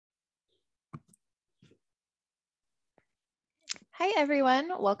Hi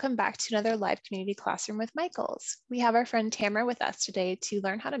everyone, welcome back to another live community classroom with Michaels. We have our friend Tamara with us today to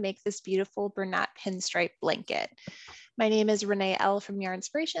learn how to make this beautiful Bernat pinstripe blanket. My name is Renee L. from Yarn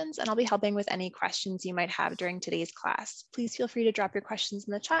Inspirations, and I'll be helping with any questions you might have during today's class. Please feel free to drop your questions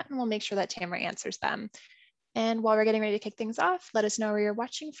in the chat and we'll make sure that Tamara answers them. And while we're getting ready to kick things off, let us know where you're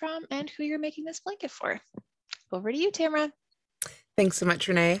watching from and who you're making this blanket for. Over to you, Tamara. Thanks so much,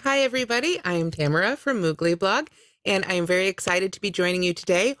 Renee. Hi, everybody. I am Tamara from Moogly blog, and I am very excited to be joining you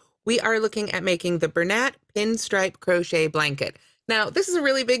today. We are looking at making the Bernat pinstripe crochet blanket. Now, this is a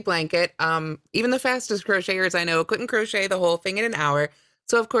really big blanket. Even the fastest crocheters I know couldn't crochet the whole thing in an hour.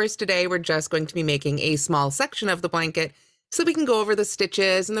 So, of course, today we're just going to be making a small section of the blanket so we can go over the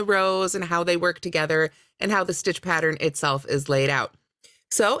stitches and the rows and how they work together and how the stitch pattern itself is laid out.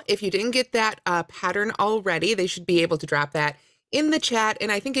 So if you didn't get that pattern already, they should be able to drop that in the chat,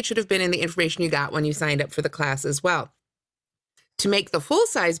 and I think it should have been in the information you got when you signed up for the class as well. To make the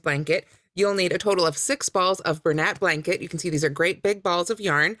full-size blanket, you'll need a total of 6 balls of Bernat Blanket. You can see these are great big balls of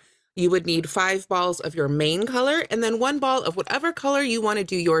yarn. You would need 5 balls of your main color, and then 1 ball of whatever color you want to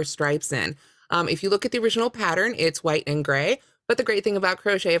do your stripes in. If you look at the original pattern, it's white and gray, but the great thing about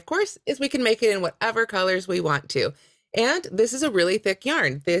crochet, of course, is we can make it in whatever colors we want to. And this is a really thick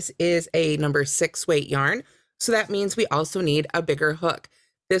yarn. This is a number 6 weight yarn. So that means we also need a bigger hook.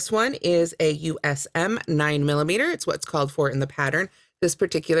 This one is a USM 9mm. It's what's called for in the pattern. This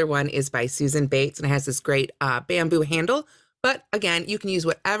particular one is by Susan Bates and it has this great bamboo handle. But again, you can use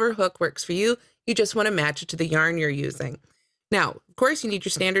whatever hook works for you. You just want to match it to the yarn you're using. Now, of course, you need your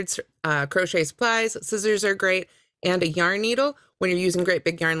standard crochet supplies. Scissors are great, and a yarn needle. When you're using great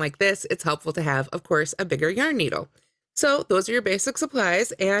big yarn like this, it's helpful to have, of course, a bigger yarn needle. So those are your basic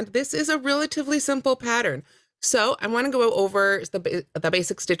supplies, and this is a relatively simple pattern. So I want to go over the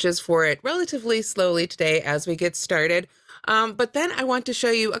basic stitches for it relatively slowly today as we get started. But then I want to show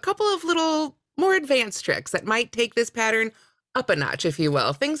you a couple of little more advanced tricks that might take this pattern up a notch, if you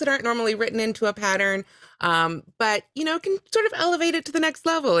will. Things that aren't normally written into a pattern, but, you know, can sort of elevate it to the next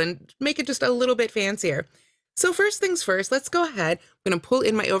level and make it just a little bit fancier. So first things first, let's go ahead. I'm going to pull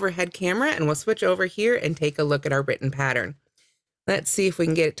in my overhead camera and we'll switch over here and take a look at our written pattern. Let's see if we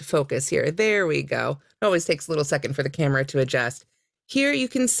can get it to focus here. There we go. It always takes a little second for the camera to adjust. Here you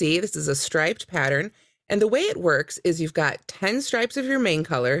can see this is a striped pattern. And the way it works is you've got 10 stripes of your main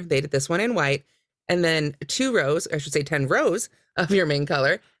color. They did this one in white. And then 2 rows, I should say 10 rows of your main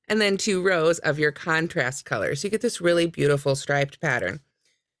color. And then 2 rows of your contrast color. So you get this really beautiful striped pattern.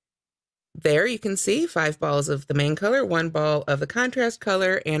 There you can see 5 balls of the main color, 1 ball of the contrast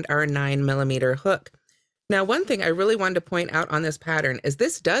color, and our 9mm hook. Now, one thing I really wanted to point out on this pattern is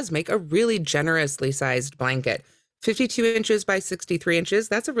this does make a really generously sized blanket. 52 inches by 63 inches,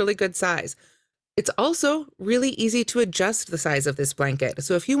 that's a really good size. It's also really easy to adjust the size of this blanket.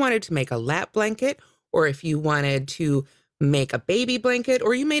 So if you wanted to make a lap blanket, or if you wanted to make a baby blanket,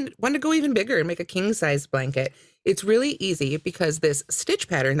 or you may want to go even bigger and make a king-size blanket, it's really easy because this stitch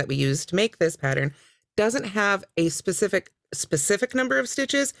pattern that we use to make this pattern doesn't have a specific number of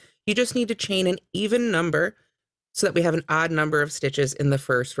stitches. You just need to chain an even number so that we have an odd number of stitches in the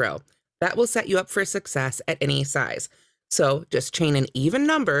first row. That will set you up for success at any size. So just chain an even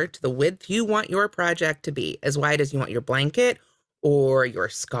number to the width you want your project to be, as wide as you want your blanket or your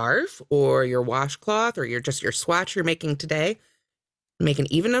scarf or your washcloth or your swatch you're making today. Make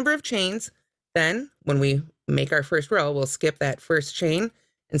an even number of chains. Then when we make our first row, we'll skip that first chain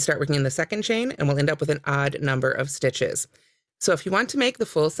and start working in the second chain, and we'll end up with an odd number of stitches. So if you want to make the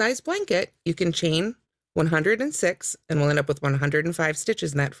full-size blanket, you can chain 106, and we'll end up with 105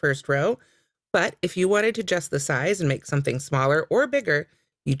 stitches in that first row. But if you wanted to adjust the size and make something smaller or bigger,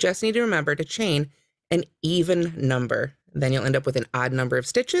 you just need to remember to chain an even number. Then you'll end up with an odd number of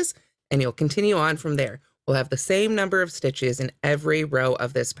stitches, and you'll continue on from there. We'll have the same number of stitches in every row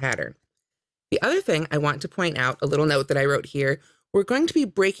of this pattern. The other thing I want to point out, a little note that I wrote here, we're going to be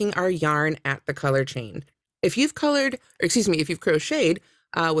breaking our yarn at the color chain. If you've crocheted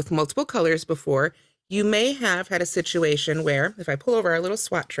with multiple colors before, you may have had a situation where, if I pull over our little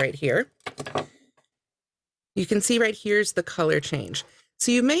swatch right here, you can see right here's the color change.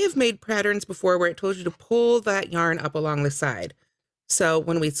 So you may have made patterns before where it told you to pull that yarn up along the side. So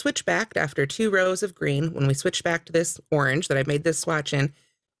when we switch back after 2 rows of green, when we switch back to this orange that I made this swatch in,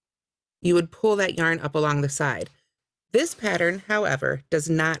 you would pull that yarn up along the side. This pattern, however, does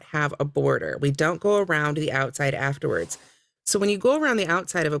not have a border. We don't go around the outside afterwards. So when you go around the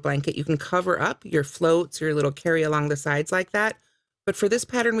outside of a blanket, you can cover up your floats, your little carry along the sides like that. But for this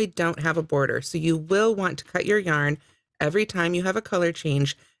pattern, we don't have a border. So you will want to cut your yarn every time you have a color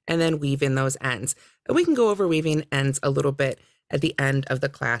change and then weave in those ends. And we can go over weaving ends a little bit at the end of the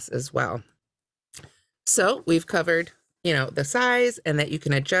class as well. So we've covered, the size and that you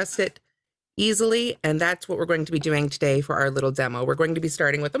can adjust it easily. And that's what we're going to be doing today for our little demo. We're going to be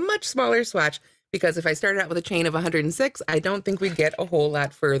starting with a much smaller swatch because if I started out with a chain of 106, I don't think we'd get a whole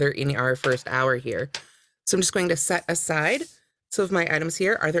lot further in our first hour here. So I'm just going to set aside some of my items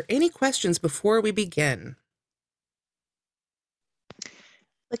here. Are there any questions before we begin?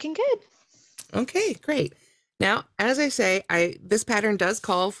 Looking good. Okay, great. Now, as I say, this pattern does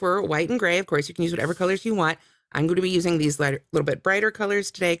call for white and gray. Of course, you can use whatever colors you want. I'm going to be using these little bit brighter colors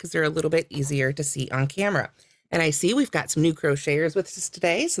today because they're a little bit easier to see on camera. And I see we've got some new crocheters with us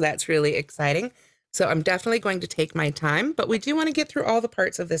today, so that's really exciting. So I'm definitely going to take my time, but we do want to get through all the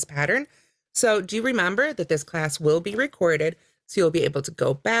parts of this pattern. So do remember that this class will be recorded, so you'll be able to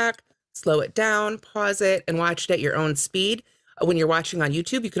go back, slow it down, pause it, and watch it at your own speed. When you're watching on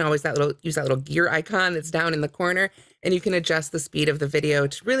YouTube, you can always use that little gear icon that's down in the corner, and you can adjust the speed of the video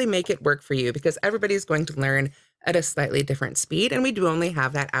to really make it work for you because everybody's going to learn at a slightly different speed, and we do only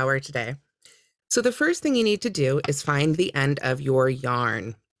have that hour today. So the first thing you need to do is find the end of your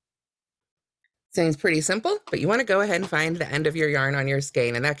yarn. Seems pretty simple, but you want to go ahead and find the end of your yarn on your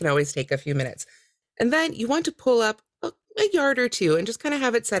skein, and that can always take a few minutes. And then you want to pull up a yard or two and just kind of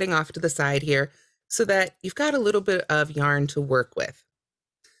have it setting off to the side here so that you've got a little bit of yarn to work with.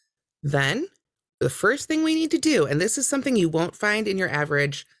 Then the first thing we need to do, and this is something you won't find in your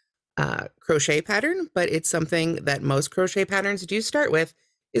average crochet pattern, but it's something that most crochet patterns do start with,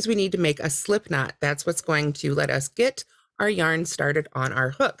 is we need to make a slip knot. That's what's going to let us get our yarn started on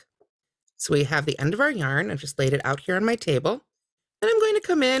our hook. So we have the end of our yarn. I've just laid it out here on my table, and I'm going to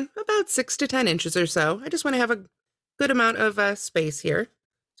come in about 6 to 10 inches or so. I just want to have a good amount of space here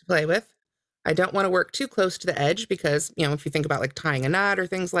to play with. I don't want to work too close to the edge because, if you think about like tying a knot or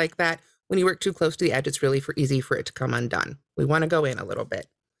things like that, when you work too close to the edge, it's really easy for it to come undone. We want to go in a little bit.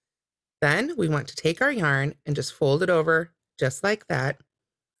 Then we want to take our yarn and just fold it over just like that,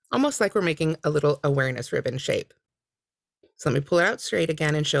 almost like we're making a little awareness ribbon shape. So let me pull it out straight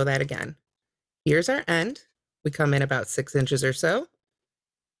again and show that again. Here's our end. We come in about 6 inches or so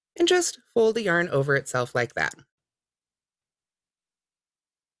and just fold the yarn over itself like that.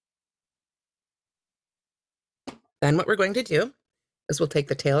 Then what we're going to do is we'll take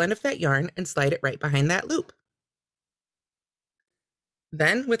the tail end of that yarn and slide it right behind that loop.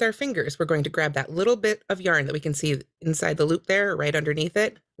 Then with our fingers, we're going to grab that little bit of yarn that we can see inside the loop there, right underneath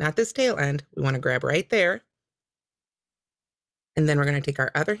it, not this tail end. We want to grab right there. And then we're going to take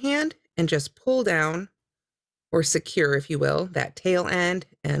our other hand and just pull down, or secure, if you will, that tail end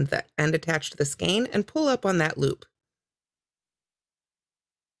and the end attached to the skein and pull up on that loop.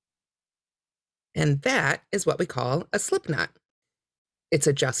 And that is what we call a slip knot. It's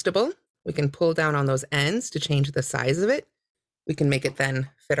adjustable. We can pull down on those ends to change the size of it. We can make it then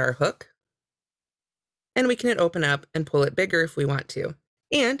fit our hook. And we can open up and pull it bigger if we want to.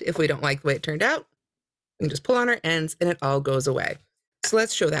 And if we don't like the way it turned out, we can just pull on our ends and it all goes away. So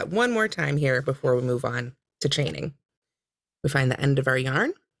let's show that one more time here before we move on to chaining. We find the end of our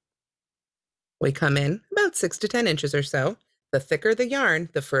yarn. We come in about 6 to 10 inches or so. The thicker the yarn,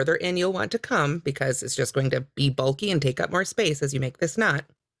 the further in you'll want to come because it's just going to be bulky and take up more space as you make this knot.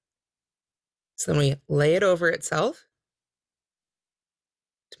 So then we lay it over itself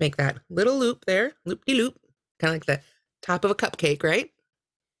to make that little loop there, loop-de-loop, kind of like the top of a cupcake, right?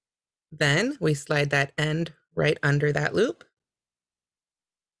 Then we slide that end right under that loop.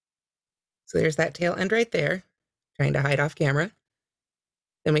 So there's that tail end right there, trying to hide off camera.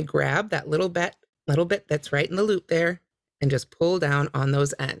 Then we grab that little bit that's right in the loop there and just pull down on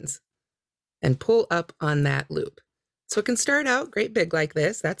those ends and pull up on that loop. So it can start out great big like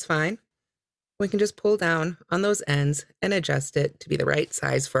this, that's fine. We can just pull down on those ends and adjust it to be the right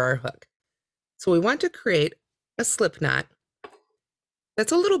size for our hook. So we want to create a slip knot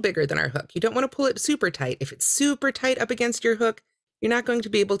that's a little bigger than our hook. You don't want to pull it super tight. If it's super tight up against your hook, you're not going to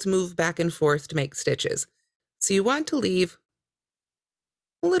be able to move back and forth to make stitches. So you want to leave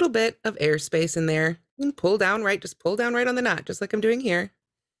a little bit of airspace in there and pull down right, just pull down right on the knot, just like I'm doing here.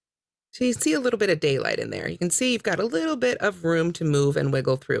 So you see a little bit of daylight in there. You can see you've got a little bit of room to move and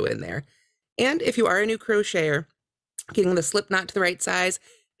wiggle through in there. And if you are a new crocheter, getting the slip knot to the right size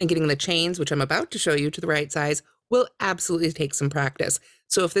and getting the chains, which I'm about to show you, to the right size will absolutely take some practice.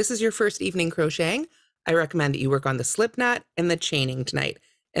 So if this is your first evening crocheting, I recommend that you work on the slip knot and the chaining tonight,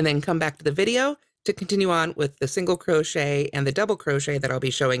 and then come back to the video to continue on with the single crochet and the double crochet that I'll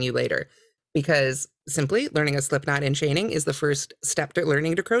be showing you later. Because simply learning a slip knot and chaining is the first step to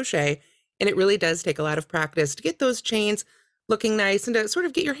learning to crochet, and it really does take a lot of practice to get those chains looking nice and to sort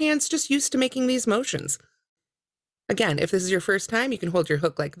of get your hands just used to making these motions. Again, if this is your first time, you can hold your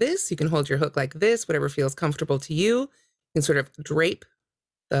hook like this. You can hold your hook like this, whatever feels comfortable to you. You can sort of drape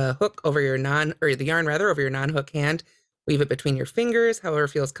the hook over your the yarn rather, over your non-hook hand. Weave it between your fingers, however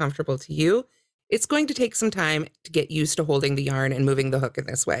feels comfortable to you. It's going to take some time to get used to holding the yarn and moving the hook in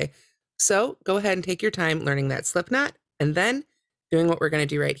this way. So go ahead and take your time learning that slip knot and then doing what we're going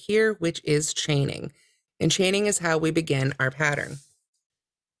to do right here, which is chaining. And chaining is how we begin our pattern.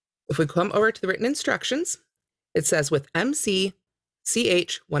 If we come over to the written instructions, it says with MC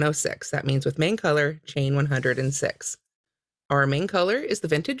CH 106. That means with main color, chain 106. Our main color is the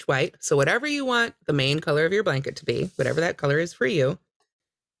vintage white. So whatever you want the main color of your blanket to be, whatever that color is for you,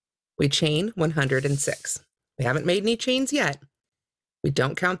 we chain 106. We haven't made any chains yet. We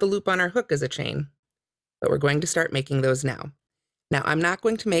don't count the loop on our hook as a chain, but we're going to start making those now. Now, I'm not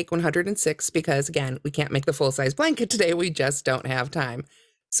going to make 106 because, again, we can't make the full-size blanket today. We just don't have time.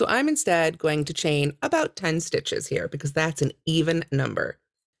 So I'm instead going to chain about 10 stitches here because that's an even number.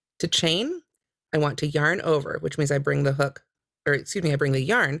 To chain, I want to yarn over, which means I bring the hook, I bring the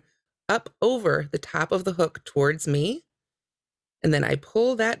yarn up over the top of the hook towards me, and then I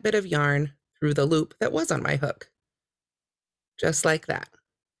pull that bit of yarn through the loop that was on my hook, just like that.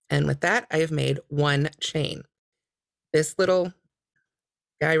 And with that, I have made one chain. This little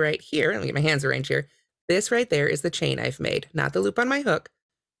guy right here, let me get my hands arranged here. This right there is the chain I've made, not the loop on my hook,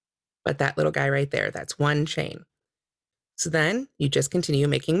 but that little guy right there, that's one chain. So then you just continue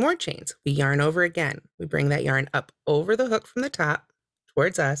making more chains. We yarn over again. We bring that yarn up over the hook from the top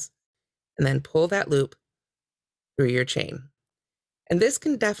towards us, and then pull that loop through your chain. And this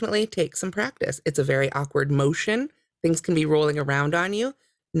can definitely take some practice. It's a very awkward motion. Things can be rolling around on you.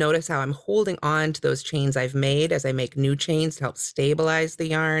 Notice how I'm holding on to those chains I've made as I make new chains to help stabilize the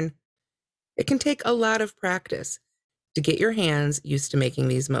yarn. It can take a lot of practice to get your hands used to making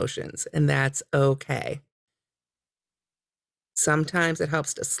these motions, and that's okay. Sometimes it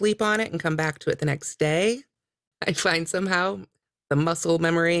helps to sleep on it and come back to it the next day. I find somehow the muscle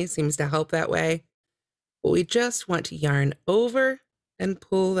memory seems to help that way. But we just want to yarn over and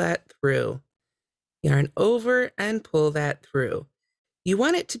pull that through. Yarn over and pull that through. You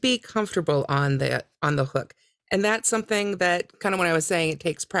want it to be comfortable on the hook. And that's something that, kind of when I was saying it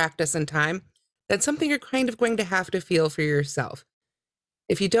takes practice and time, that's something you're kind of going to have to feel for yourself.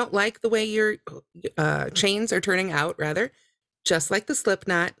 If you don't like the way your chains are turning out, rather, just like the slip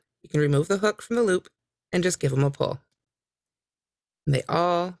knot, you can remove the hook from the loop and just give them a pull. And they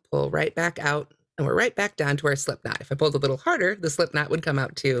all pull right back out, and we're right back down to our slip knot. If I pulled a little harder, the slip knot would come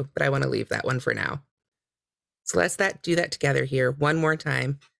out too, but I want to leave that one for now. So let's do that together here one more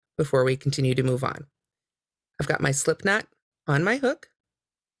time before we continue to move on. I've got my slip knot on my hook.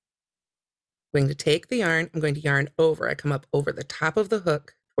 I'm going to take the yarn, I'm going to yarn over. I come up over the top of the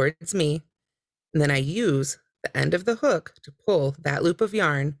hook towards me, and then I use the end of the hook to pull that loop of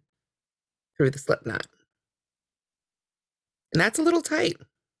yarn through the slip knot. And that's a little tight.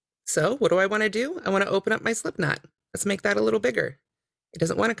 So what do I want to do? I want to open up my slip knot. Let's make that a little bigger. It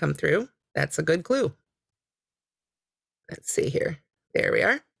doesn't want to come through. That's a good clue. Let's see here. There we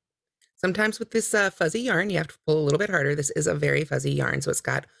are. Sometimes with this fuzzy yarn, you have to pull a little bit harder. This is a very fuzzy yarn, so it's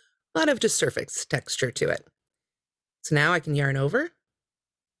got a lot of just surface texture to it. So now I can yarn over, and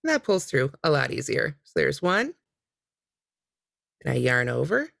that pulls through a lot easier. So there's one, and I yarn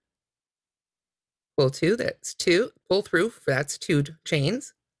over, pull two, that's two, pull through, that's two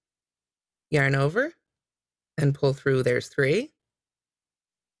chains, yarn over, and pull through, there's three,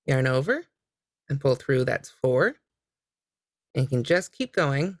 yarn over, and pull through, that's four, and you can just keep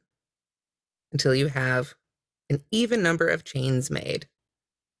going until you have an even number of chains made.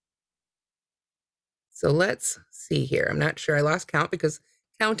 So let's see here. I'm not sure, I lost count because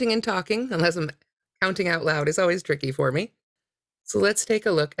counting and talking, unless I'm counting out loud, is always tricky for me. So let's take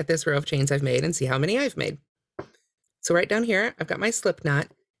a look at this row of chains I've made and see how many I've made. So right down here, I've got my slip knot,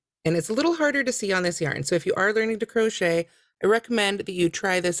 and it's a little harder to see on this yarn. So if you are learning to crochet, I recommend that you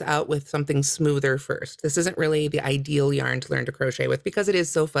try this out with something smoother first. This isn't really the ideal yarn to learn to crochet with because it is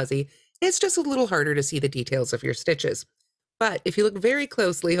so fuzzy. It's just a little harder to see the details of your stitches. But if you look very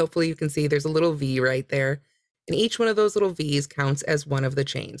closely, hopefully you can see there's a little V right there. And each one of those little V's counts as one of the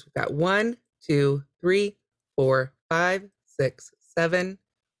chains. We've got 1, 2, 3, 4, 5, 6, 7,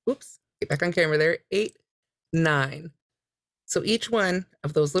 oops, get back on camera there, 8, 9. So each one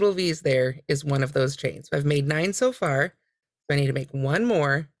of those little V's there is one of those chains. So I've made 9 so far. So I need to make one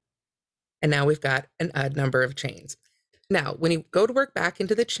more. And now we've got an odd number of chains. Now, when you go to work back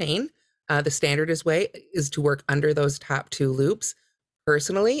into the chain, the standard way is to work under those top 2 loops.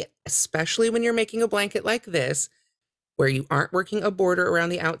 Personally, especially when you're making a blanket like this, where you aren't working a border around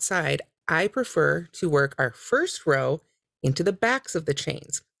the outside, I prefer to work our first row into the backs of the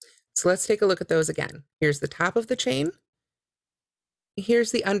chains. So let's take a look at those again. Here's the top of the chain.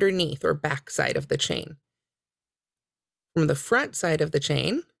 Here's the underneath or back side of the chain. From the front side of the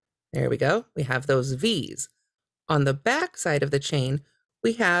chain, there we go, we have those V's. On the back side of the chain,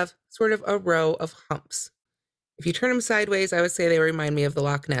 we have sort of a row of humps. If you turn them sideways, I would say they remind me of the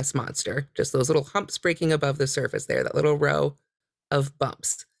Loch Ness Monster, just those little humps breaking above the surface there, that little row of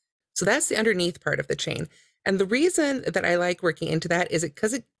bumps. So that's the underneath part of the chain. And the reason that I like working into that is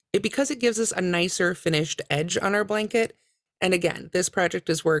because it gives us a nicer finished edge on our blanket. And again, this project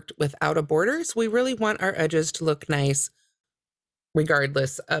is worked without a border, so we really want our edges to look nice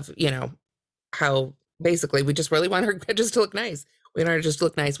regardless of, how basically we just really want our edges to look nice. We want our edges to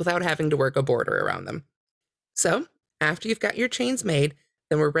look nice without having to work a border around them. So after you've got your chains made,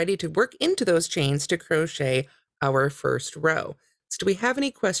 then we're ready to work into those chains to crochet our first row. So do we have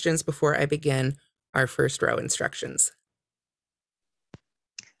any questions before I begin our first row instructions?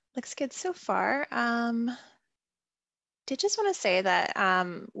 Looks good so far. Did just want to say that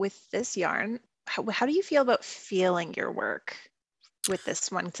with this yarn, how do you feel about feeling your work with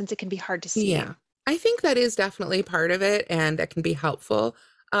this one, since it can be hard to see? Yeah, I think that is definitely part of it, and that can be helpful.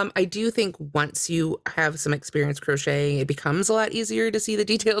 I do think once you have some experience crocheting, it becomes a lot easier to see the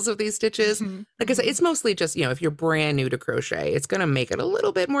details of these stitches. Like I said, it's mostly just, if you're brand new to crochet, it's going to make it a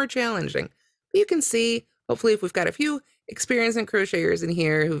little bit more challenging. But you can see, hopefully, if we've got a few experienced crocheters in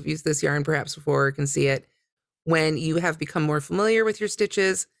here who've used this yarn perhaps before, can see it. When you have become more familiar with your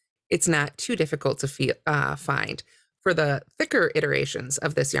stitches, it's not too difficult to find. For the thicker iterations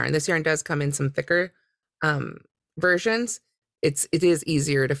of this yarn does come in some thicker versions. It is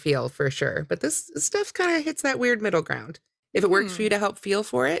easier to feel for sure, but this stuff kind of hits that weird middle ground. If it works for you to help feel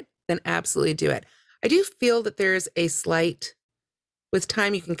for it, then absolutely do it. I do feel that there's a slight, with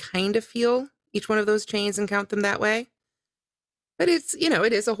time, you can kind of feel each one of those chains and count them that way. But it's,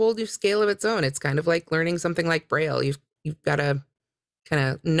 it is a whole new scale of its own. It's kind of like learning something like Braille. You've got to kind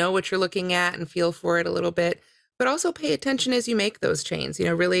of know what you're looking at and feel for it a little bit, but also pay attention as you make those chains.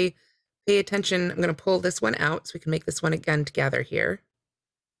 Really pay attention. I'm going to pull this one out so we can make this one again together here.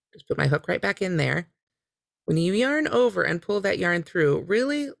 Just put my hook right back in there. When you yarn over and pull that yarn through,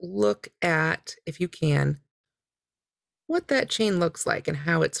 really look at, if you can, what that chain looks like and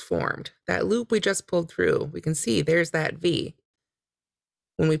how it's formed. That loop we just pulled through, we can see there's that V.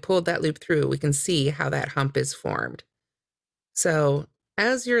 When we pulled that loop through, we can see how that hump is formed. So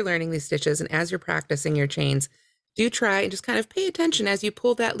as you're learning these stitches and as you're practicing your chains, do try and just kind of pay attention as you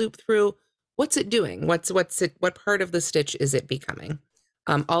pull that loop through. What's it doing? What part of the stitch is it becoming?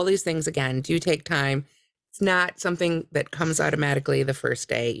 All these things, again, do take time. It's not something that comes automatically the first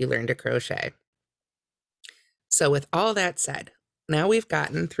day you learn to crochet. So with all that said, now we've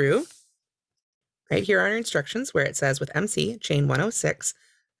gotten through right here on our instructions where it says with MC, chain 106.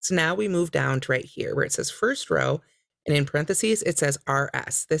 So now we move down to right here where it says first row, and in parentheses, it says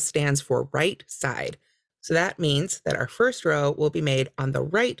RS. This stands for right side. So that means that our first row will be made on the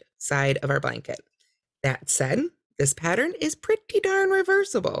right side of our blanket. That said, this pattern is pretty darn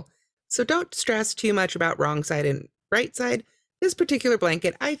reversible. So don't stress too much about wrong side and right side. This particular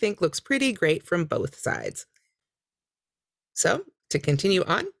blanket, I think, looks pretty great from both sides. So to continue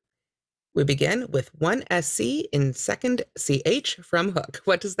on, we begin with 1 SC in second CH from hook.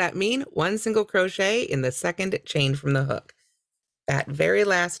 What does that mean? 1 single crochet in the second chain from the hook. That very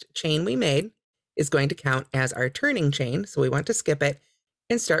last chain we made is going to count as our turning chain, so we want to skip it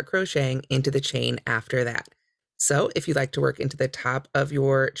and start crocheting into the chain after that. So if you'd like to work into the top of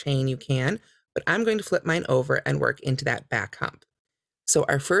your chain, you can, but I'm going to flip mine over and work into that back hump. So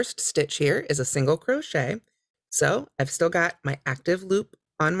our first stitch here is a single crochet. So I've still got my active loop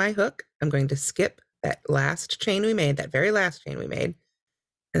on my hook. I'm going to skip that last chain we made, that very last chain we made,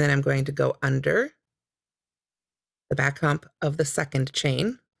 and then I'm going to go under the back hump of the second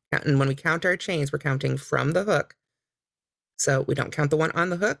chain. And when we count our chains, we're counting from the hook. So we don't count the one on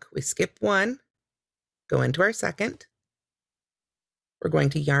the hook. We skip one, go into our second. We're going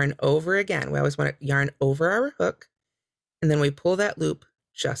to yarn over again. We always want to yarn over our hook, and then we pull that loop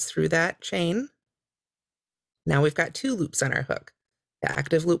just through that chain. Now we've got 2 loops on our hook. The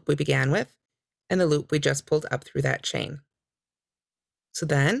active loop we began with, and the loop we just pulled up through that chain. So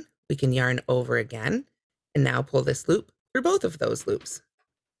then we can yarn over again, and now pull this loop through both of those loops.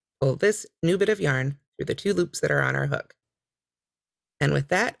 Pull this new bit of yarn through the 2 loops that are on our hook. And with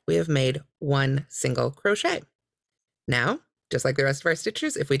that, we have made 1 single crochet. Now, just like the rest of our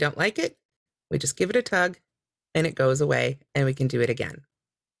stitches, if we don't like it, we just give it a tug, and it goes away, and we can do it again.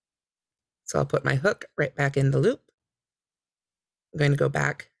 So I'll put my hook right back in the loop. I'm going to go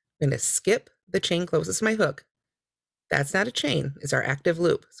back I'm going to skip the chain closest to my hook. That's not a chain, it's our active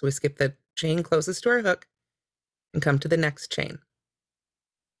loop. So we skip the chain closest to our hook and come to the next chain.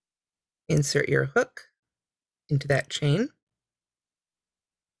 Insert your hook into that chain.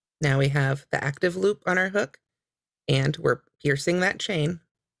 Now we have the active loop on our hook and we're piercing that chain.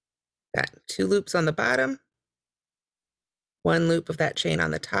 Got 2 loops on the bottom, 1 loop of that chain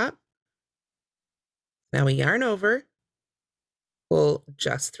on the top. Now we yarn over, pull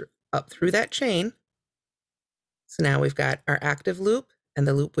just up through that chain. So now we've got our active loop and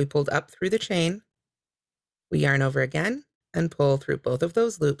the loop we pulled up through the chain. We yarn over again and pull through both of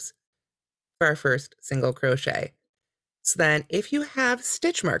those loops for our first single crochet. So then if you have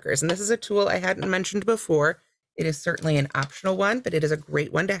stitch markers, and this is a tool I hadn't mentioned before, it is certainly an optional one, but it is a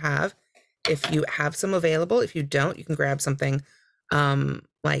great one to have if you have some available. If you don't, you can grab something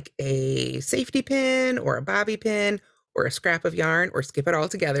like a safety pin or a bobby pin or a scrap of yarn, or skip it all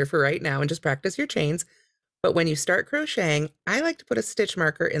together for right now and just practice your chains. But when you start crocheting, I like to put a stitch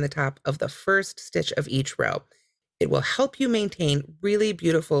marker in the top of the first stitch of each row. It will help you maintain really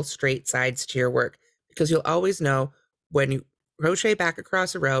beautiful straight sides to your work because you'll always know when you crochet back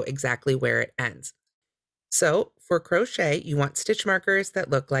across a row exactly where it ends. So for crochet, you want stitch markers that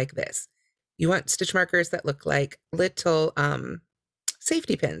look like this. You want stitch markers that look like little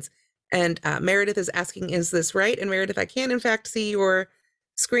safety pins. And Meredith is asking, is this right? And Meredith, I can in fact see your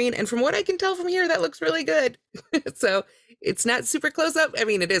screen. And from what I can tell from here, that looks really good. So it's not super close up. I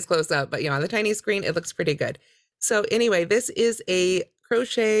mean, it is close up, but on the tiny screen, it looks pretty good. So anyway, this is a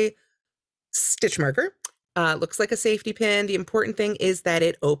crochet stitch marker. Looks like a safety pin. The important thing is that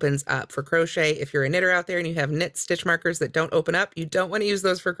it opens up. For crochet, if you're a knitter out there and you have knit stitch markers that don't open up, you don't want to use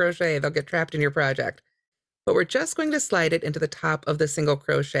those for crochet. They'll get trapped in your project. But we're just going to slide it into the top of the single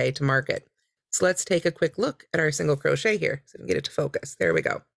crochet to mark it. So let's take a quick look at our single crochet here so we can get it to focus. There we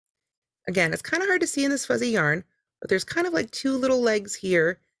go. Again, it's kind of hard to see in this fuzzy yarn, but there's kind of like 2 little legs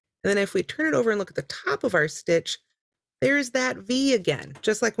here. And then if we turn it over and look at the top of our stitch, there's that V again,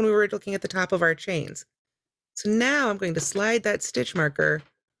 just like when we were looking at the top of our chains. So now I'm going to slide that stitch marker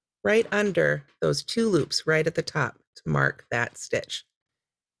right under those 2 loops right at the top to mark that stitch.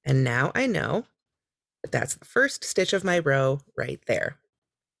 And now I know that that's the first stitch of my row right there.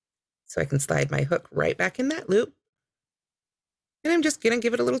 So I can slide my hook right back in that loop. And I'm just going to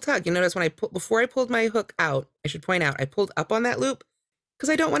give it a little tug. You notice when before I pulled my hook out, I should point out, I pulled up on that loop because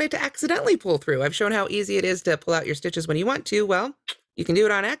I don't want it to accidentally pull through. I've shown how easy it is to pull out your stitches when you want to. Well, you can do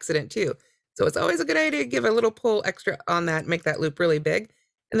it on accident too. So it's always a good idea to give a little pull extra on that, make that loop really big.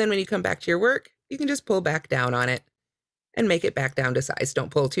 And then when you come back to your work, you can just pull back down on it and make it back down to size.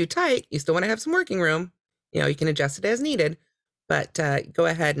 Don't pull too tight. You still want to have some working room. You can adjust it as needed, but go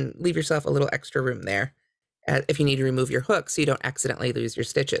ahead and leave yourself a little extra room there if you need to remove your hook so you don't accidentally lose your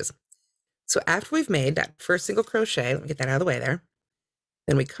stitches. So after we've made that first single crochet, let me get that out of the way there,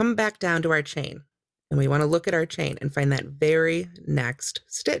 then we come back down to our chain and we want to look at our chain and find that very next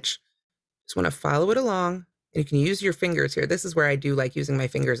stitch. Just want to follow it along, and you can use your fingers here. This is where I do like using my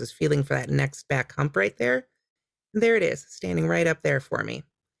fingers, is feeling for that next back hump right there. And there it is, standing right up there for me.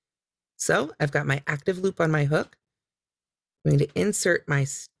 So I've got my active loop on my hook. I'm going to insert my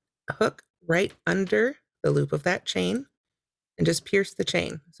hook right under the loop of that chain and just pierce the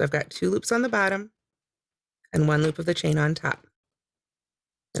chain. So I've got 2 loops on the bottom and 1 loop of the chain on top.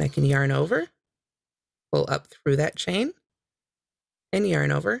 And I can yarn over, pull up through that chain, and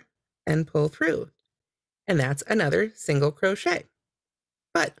yarn over and pull through. And that's another single crochet.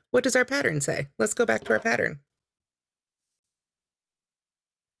 But what does our pattern say? Let's go back to our pattern.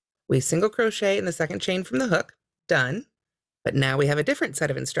 We single crochet in the second chain from the hook, done, but now we have a different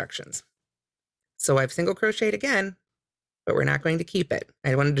set of instructions. So I've single crocheted again, but we're not going to keep it.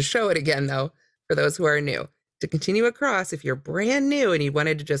 I wanted to show it again though, for those who are new. To continue across, if you're brand new and you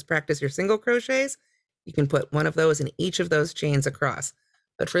wanted to just practice your single crochets, you can put one of those in each of those chains across.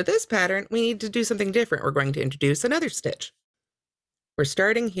 But for this pattern, we need to do something different. We're going to introduce another stitch. We're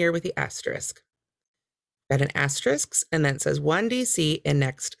starting here with the asterisk. Got an asterisk, and then it says 1 DC and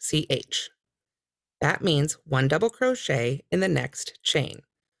next CH. That means 1 double crochet in the next chain.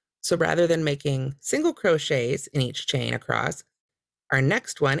 So rather than making single crochets in each chain across, our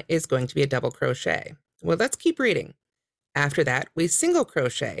next one is going to be a double crochet. Well, let's keep reading. After that, we single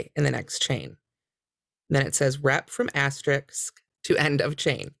crochet in the next chain. Then it says rep from asterisk to end of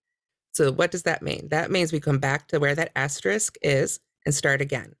chain. So what does that mean? That means we come back to where that asterisk is and start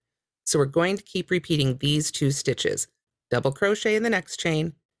again. So we're going to keep repeating these 2 stitches, double crochet in the next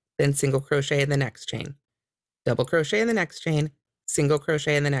chain, then single crochet in the next chain, double crochet in the next chain, single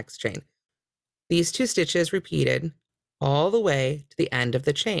crochet in the next chain. These 2 stitches repeated all the way to the end of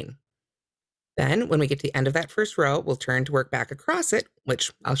the chain. Then when we get to the end of that first row, we'll turn to work back across it,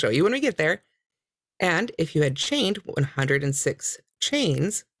 which I'll show you when we get there. And if you had chained 106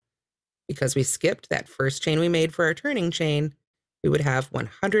 chains, because we skipped that first chain we made for our turning chain, we would have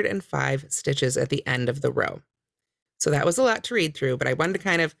 105 stitches at the end of the row. So that was a lot to read through, but I wanted to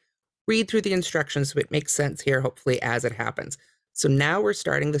kind of read through the instructions so it makes sense here, hopefully, as it happens. So now we're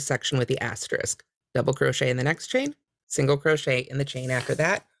starting the section with the asterisk. Double crochet in the next chain, single crochet in the chain after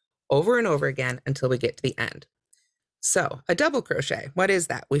that, over and over again until we get to the end. So a double crochet, what is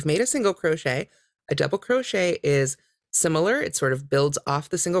that? We've made a single crochet. A double crochet is similar. It sort of builds off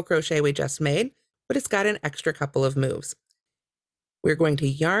the single crochet we just made, but it's got an extra couple of moves. We're going to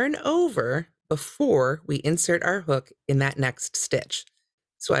yarn over before we insert our hook in that next stitch.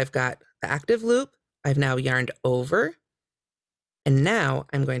 So I've got the active loop, I've now yarned over, and now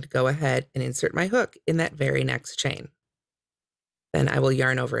I'm going to go ahead and insert my hook in that very next chain. Then I will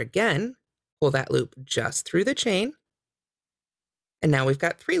yarn over again, pull that loop just through the chain, and now we've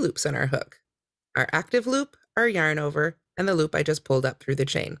got 3 loops on our hook. Our active loop, our yarn over, and the loop I just pulled up through the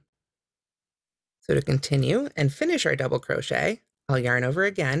chain. So to continue and finish our double crochet, I'll yarn over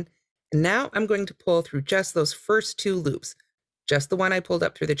again, and now I'm going to pull through just those first 2 loops, just the one I pulled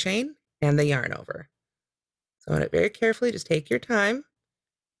up through the chain and the yarn over. So I want to very carefully just take your time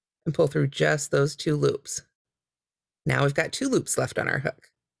and pull through just those 2 loops. Now we've got 2 loops left on our hook,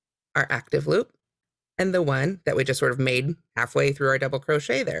 our active loop and the one that we just sort of made halfway through our double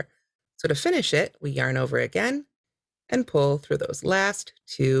crochet there. So to finish it, we yarn over again and pull through those last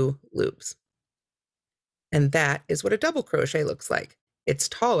 2 loops. And that is what a double crochet looks like. It's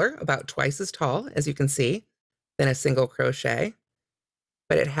taller, about twice as tall, as you can see, than a single crochet,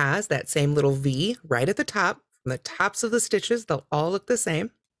 but it has that same little V right at the top. From the tops of the stitches, they'll all look the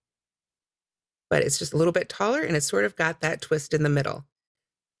same, but it's just a little bit taller and it's sort of got that twist in the middle.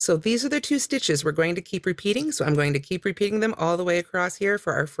 So these are the 2 stitches we're going to keep repeating. So I'm going to keep repeating them all the way across here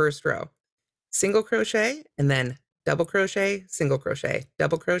for our first row. Single crochet, and then double crochet, single crochet,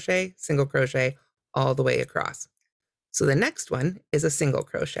 double crochet, single crochet, all the way across. So the next one is a single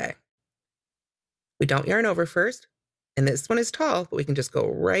crochet. We don't yarn over first, and this one is tall, but we can just go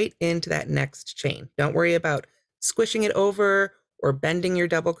right into that next chain. Don't worry about squishing it over or bending your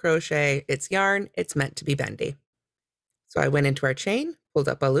double crochet. It's yarn, it's meant to be bendy. So I went into our chain, pulled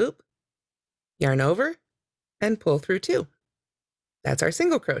up a loop, yarn over, and pull through 2. That's our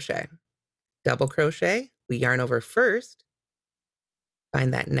single crochet. Double crochet, we yarn over first,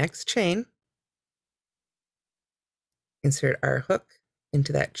 find that next chain, insert our hook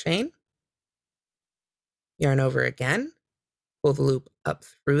into that chain, yarn over again, pull the loop up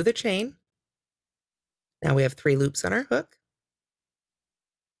through the chain. Now we have 3 loops on our hook,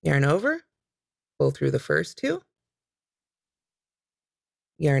 yarn over, pull through the first 2,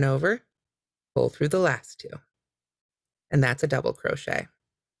 yarn over, pull through the last 2. And that's a double crochet.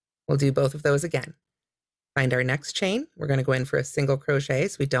 We'll do both of those again. Find our next chain. We're going to go in for a single crochet,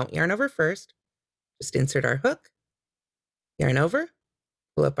 so we don't yarn over first. Just insert our hook, yarn over,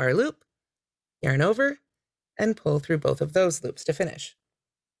 pull up our loop, yarn over, and pull through both of those loops to finish.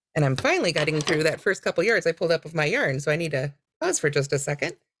 And I'm finally getting through that first couple yards I pulled up of my yarn, so I need to pause for just a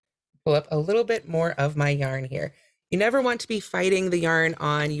second, pull up a little bit more of my yarn here. You never want to be fighting the yarn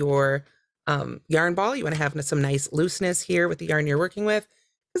on your yarn ball. You want to have some nice looseness here with the yarn you're working with,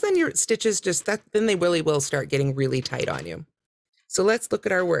 because then your stitches then they really will start getting really tight on you. So let's look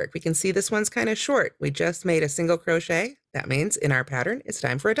at our work. We can see this one's kind of short. We just made a single crochet. That means in our pattern, it's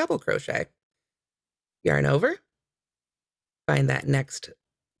time for a double crochet. Yarn over, find that next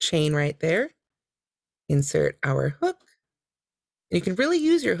chain right there, insert our hook. And you can really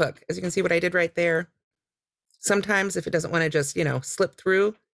use your hook. As you can see what I did right there. Sometimes if it doesn't want to just, slip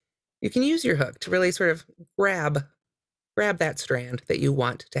through, you can use your hook to really sort of grab that strand that you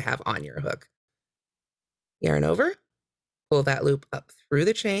want to have on your hook. Yarn over, pull that loop up through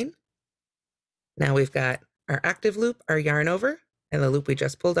the chain. Now we've got our active loop, our yarn over, and the loop we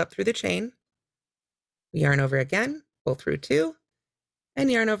just pulled up through the chain. Yarn over again, pull through 2,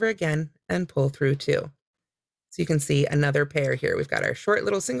 and yarn over again and pull through 2. So you can see another pair here. We've got our short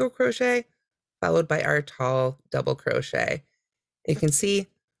little single crochet followed by our tall double crochet. You can see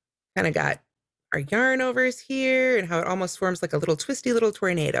kind of got our yarn overs here and how it almost forms like a little twisty little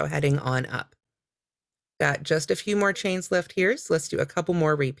tornado heading on up. Got just a few more chains left here, so let's do a couple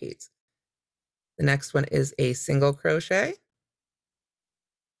more repeats. The next one is a single crochet.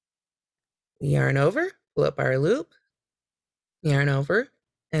 Yarn over, pull up our loop, yarn over,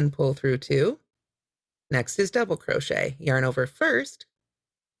 and pull through 2. Next is double crochet. Yarn over first,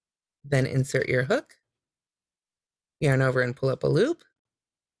 then insert your hook, yarn over and pull up a loop,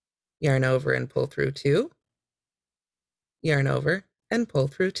 yarn over and pull through 2, yarn over and pull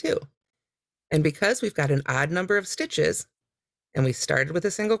through 2. And because we've got an odd number of stitches and we started with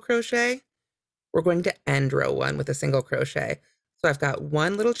a single crochet, we're going to end row 1 with a single crochet. So I've got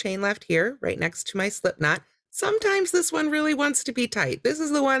one little chain left here right next to my slip knot. Sometimes this one really wants to be tight. This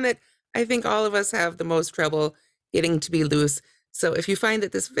is the one that I think all of us have the most trouble getting to be loose. So if you find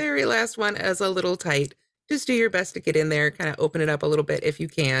that this very last one is a little tight, just do your best to get in there, kind of open it up a little bit if you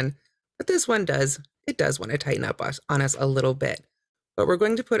can. But this one does want to tighten up on us a little bit. But we're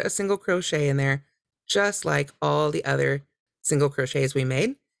going to put a single crochet in there, just like all the other single crochets we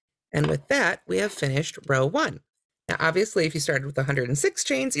made. And with that, we have finished row 1. Now, obviously, if you started with 106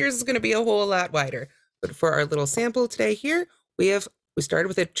 chains, yours is going to be a whole lot wider. But for our little sample today here, we started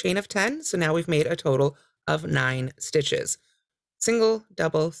with a chain of 10, so now we've made a total of 9 stitches. Single,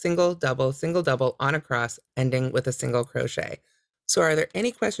 double, single, double, single, double on across, ending with a single crochet. So are there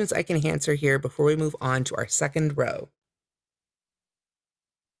any questions I can answer here before we move on to our second row?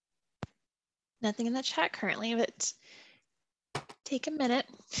 Nothing in the chat currently, but take a minute,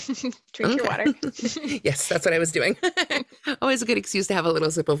 drink your water. Yes, that's what I was doing. Always a good excuse to have a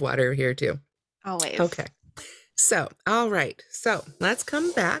little sip of water here too. Always. Okay. So, all right. So let's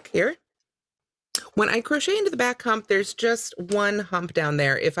come back here. When I crochet into the back hump, there's just one hump down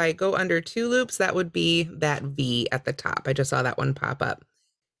there. If I go under 2 loops, that would be that V at the top. I just saw that one pop up.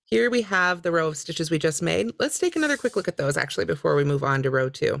 Here we have the row of stitches we just made. Let's take another quick look at those actually before we move on to row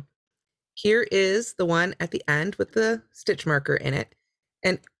 2. Here is the one at the end with the stitch marker in it.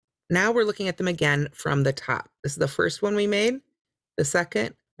 And now we're looking at them again from the top. This is the first one we made, the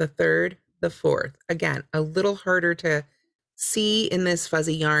second, the third, the fourth. Again, a little harder to see in this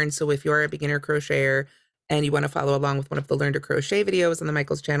fuzzy yarn. So if you're a beginner crocheter and you want to follow along with one of the Learn to Crochet videos on the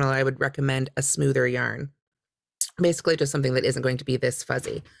Michaels channel, I would recommend a smoother yarn. Basically just something that isn't going to be this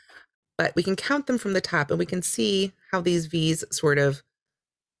fuzzy. But we can count them from the top and we can see how these V's sort of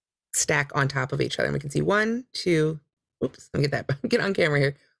stack on top of each other. And we can see 1, 2, oops, let me get on camera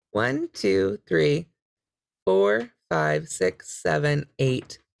here. 1, 2, 3, 4, 5, 6, 7,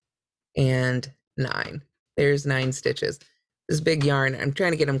 8, and 9. There's 9 stitches. This big yarn, I'm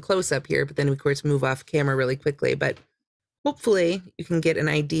trying to get them close up here, but then of course move off camera really quickly. But hopefully you can get an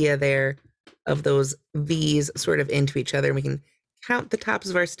idea there of those V's sort of into each other. And we can count the tops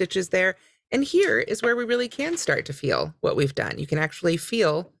of our stitches there. And here is where we really can start to feel what we've done. You can actually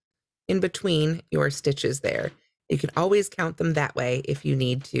feel in between your stitches there. You can always count them that way if you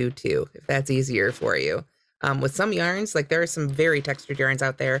need to too, if that's easier for you. With some yarns, like there are some very textured yarns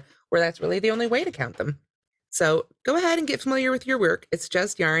out there where that's really the only way to count them. So go ahead and get familiar with your work. It's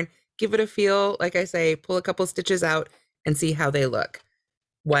just yarn. Give it a feel. Like I say, pull a couple stitches out and see how they look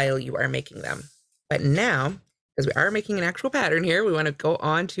while you are making them. But now, because we are making an actual pattern here, we want to go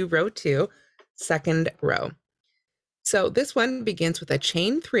on to row 2, second row. So this one begins with a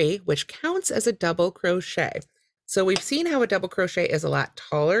chain 3, which counts as a double crochet. So we've seen how a double crochet is a lot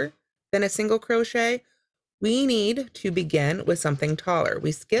taller than a single crochet. We need to begin with something taller.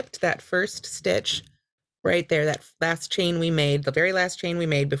 We skipped that first stitch right there, that last chain we made, the very last chain we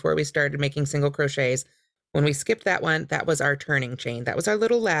made before we started making single crochets. When we skipped that one, that was our turning chain. That was our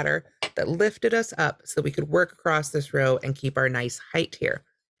little ladder that lifted us up so we could work across this row and keep our nice height here.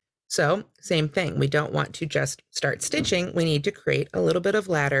 So same thing, we don't want to just start stitching. We need to create a little bit of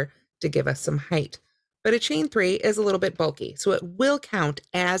ladder to give us some height. But a chain 3 is a little bit bulky, so it will count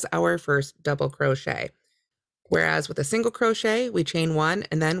as our first double crochet. Whereas with a single crochet, we chain 1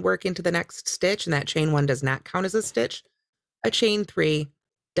 and then work into the next stitch, and that chain 1 does not count as a stitch. A chain 3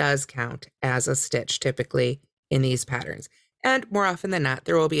 does count as a stitch typically in these patterns. And more often than not,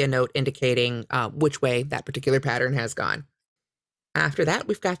 there will be a note indicating which way that particular pattern has gone. After that,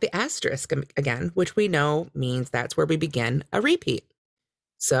 we've got the asterisk again, which we know means that's where we begin a repeat.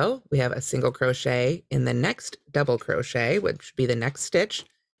 So we have a single crochet in the next double crochet, which would be the next stitch,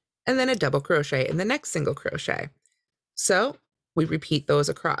 and then a double crochet in the next single crochet. So we repeat those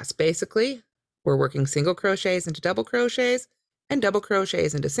across. Basically, we're working single crochets into double crochets and double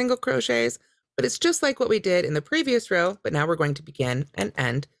crochets into single crochets, but it's just like what we did in the previous row, but now we're going to begin and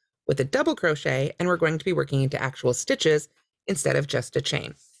end with a double crochet, and we're going to be working into actual stitches instead of just a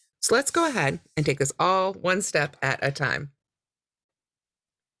chain. So let's go ahead and take this all one step at a time.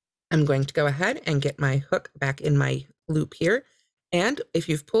 I'm going to go ahead and get my hook back in my loop here. And if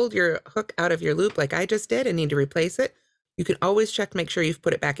you've pulled your hook out of your loop like I just did and need to replace it, you can always check to make sure you've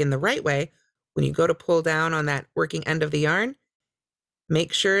put it back in the right way. When you go to pull down on that working end of the yarn,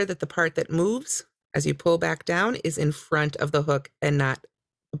 make sure that the part that moves as you pull back down is in front of the hook and not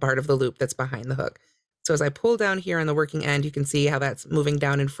the part of the loop that's behind the hook. So as I pull down here on the working end, you can see how that's moving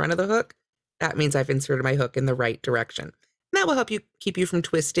down in front of the hook. That means I've inserted my hook in the right direction. And that will help you keep you from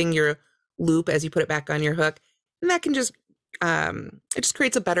twisting your loop as you put it back on your hook. And that can just, it just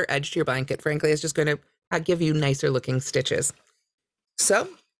creates a better edge to your blanket. Frankly, it's just going to give you nicer looking stitches. So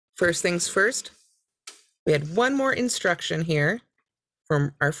first things first, we had one more instruction here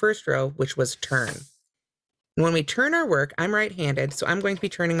from our first row, which was turn. And when we turn our work, I'm right-handed, so I'm going to be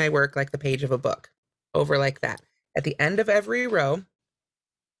turning my work like the page of a book, over like that. At the end of every row, let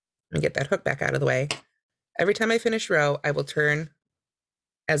me get that hook back out of the way. Every time I finish row, I will turn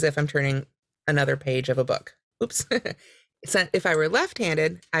as if I'm turning another page of a book. Oops. If I were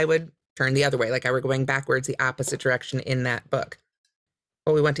left-handed, I would turn the other way, like I were going backwards the opposite direction in that book.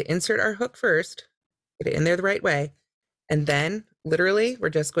 But we want to insert our hook first, get it in there the right way, and then literally we're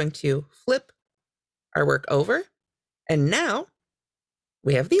just going to flip our work over, and now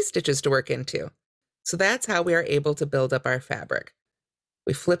we have these stitches to work into. So that's how we are able to build up our fabric.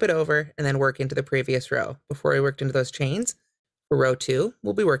 We flip it over and then work into the previous row. Before we worked into those chains, for row 2,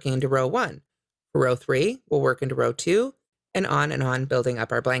 we'll be working into row 1. For row 3, we'll work into row 2, and on, building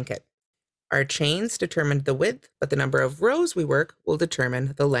up our blanket. Our chains determined the width, but the number of rows we work will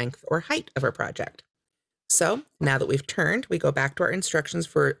determine the length or height of our project. So now that we've turned, we go back to our instructions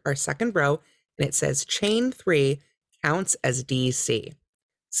for our second row, and it says chain 3 counts as DC.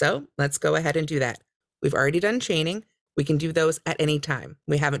 So let's go ahead and do that. We've already done chaining. We can do those at any time.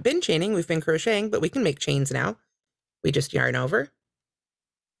 We haven't been chaining, we've been crocheting, but we can make chains now. We just yarn over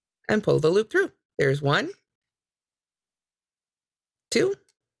and pull the loop through. There's 1, 2,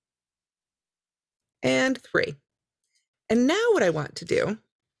 and 3. And now what I want to do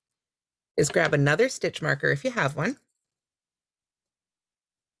is grab another stitch marker if you have one.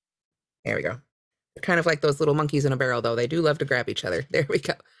 There we go. They're kind of like those little monkeys in a barrel, though. They do love to grab each other. There we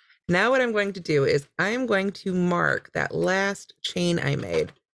go. Now what I'm going to do is I'm going to mark that last chain I made.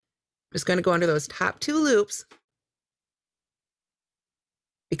 I'm just going to go under those top 2 loops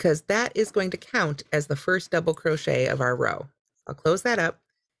because that is going to count as the first double crochet of our row. I'll close that up.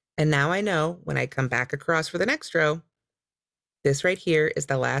 And now I know when I come back across for the next row, this right here is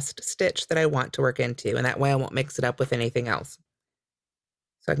the last stitch that I want to work into. And that way I won't mix it up with anything else.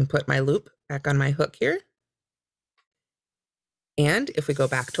 So I can put my loop back on my hook here. And if we go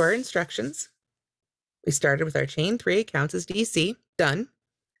back to our instructions, we started with our chain 3, counts as DC, done.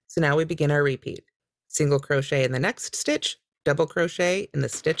 So now we begin our repeat. Single crochet in the next stitch, double crochet in the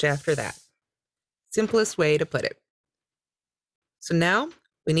stitch after that. Simplest way to put it. So now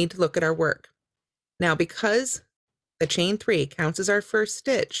we need to look at our work. Now, because the chain 3 counts as our first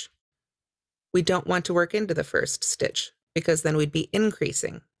stitch, we don't want to work into the first stitch because then we'd be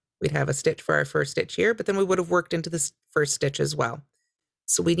increasing. We'd have a stitch for our first stitch here, but then we would have worked into this first stitch as well.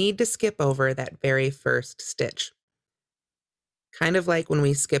 So we need to skip over that very first stitch. Kind of like when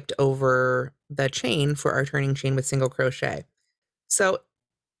we skipped over the chain for our turning chain with single crochet. So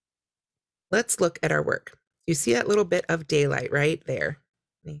let's look at our work. You see that little bit of daylight right there?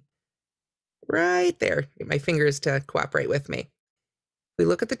 Right there. Get my fingers to cooperate with me. If we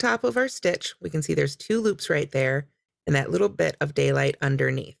look at the top of our stitch, we can see there's 2 loops right there and that little bit of daylight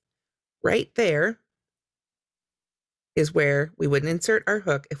underneath. Right there is where we would insert our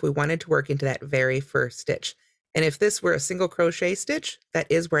hook if we wanted to work into that very first stitch. And if this were a single crochet stitch, that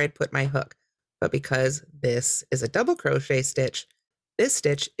is where I'd put my hook. But because this is a double crochet stitch, this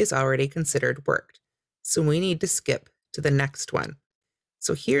stitch is already considered worked. So we need to skip to the next one.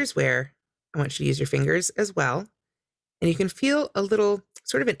 So here's where I want you to use your fingers as well. And you can feel a little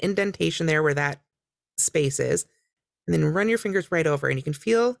sort of an indentation there where that space is. And then run your fingers right over and you can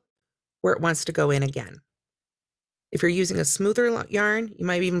feel where it wants to go in again. If you're using a smoother yarn, you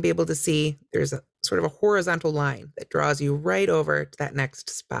might even be able to see there's a sort of a horizontal line that draws you right over to that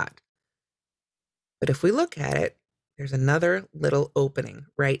next spot. But if we look at it, there's another little opening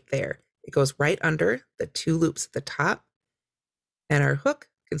right there. It goes right under the 2 loops at the top, and our hook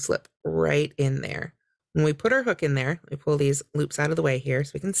can slip right in there. When we put our hook in there, we pull these loops out of the way here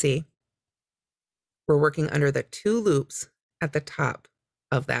so we can see. We're working under the 2 loops at the top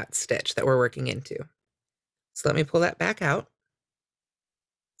of that stitch that we're working into. So let me pull that back out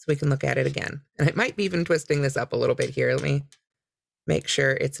so we can look at it again. And I might be even twisting this up a little bit here. Let me make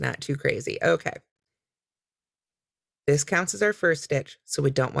sure it's not too crazy. Okay. This counts as our first stitch, so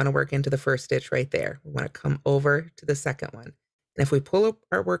we don't want to work into the first stitch right there. We want to come over to the second one. And if we pull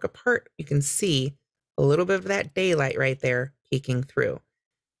our work apart, you can see a little bit of that daylight right there peeking through.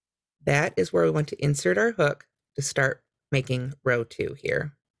 That is where we want to insert our hook to start making row 2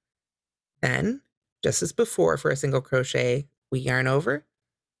 here. Then, just as before for a single crochet, we yarn over,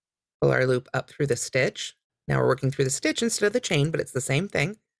 pull our loop up through the stitch. Now we're working through the stitch instead of the chain, but it's the same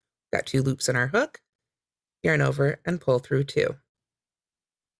thing. Got 2 loops in our hook, yarn over and pull through 2.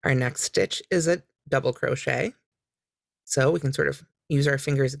 Our next stitch is a double crochet. So we can sort of use our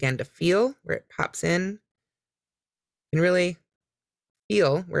fingers again to feel where it pops in. You can really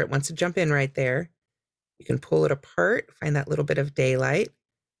feel where it wants to jump in right there. You can pull it apart, find that little bit of daylight.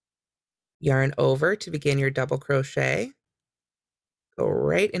 Yarn over to begin your double crochet. Go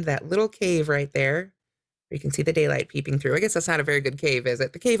right into that little cave right there where you can see the daylight peeping through. I guess that's not a very good cave, is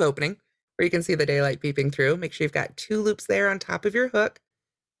it? The cave opening where you can see the daylight peeping through. Make sure you've got 2 loops there on top of your hook.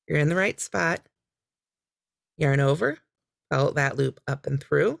 You're in the right spot. Yarn over, follow that loop up and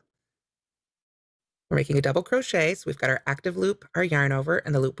through. We're making a double crochet, so we've got our active loop, our yarn over,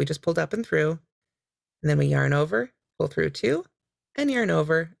 and the loop we just pulled up and through. And then we yarn over, pull through 2, and yarn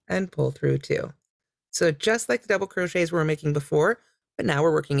over and pull through 2. So just like the double crochets we were making before, but now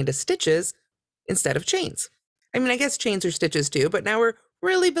we're working into stitches instead of chains. I mean, I guess chains are stitches too, but now we're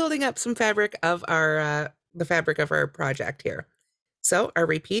really building up some fabric of our the fabric of our project here. So our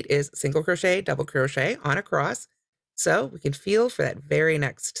repeat is single crochet, double crochet on a cross. So we can feel for that very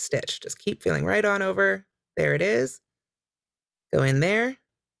next stitch. Just keep feeling right on over. There it is. Go in there,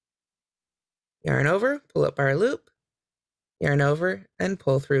 yarn over, pull up our loop, yarn over, and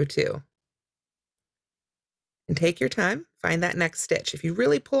pull through 2. And take your time, find that next stitch. If you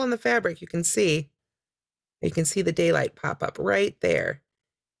really pull on the fabric, you can see the daylight pop up right there.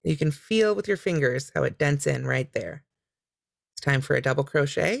 You can feel with your fingers how it dents in right there. It's time for a double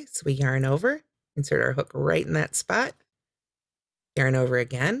crochet, so we yarn over, insert our hook right in that spot, yarn over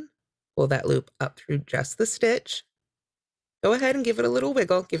again, pull that loop up through just the stitch. Go ahead and give it a little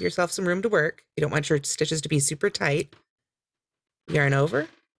wiggle, give yourself some room to work. You don't want your stitches to be super tight. Yarn over,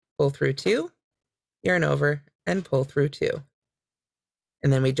 pull through 2, yarn over, and pull through 2.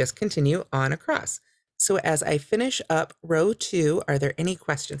 And then we just continue on across. So as I finish up row 2, are there any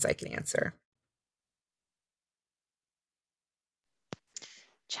questions I can answer?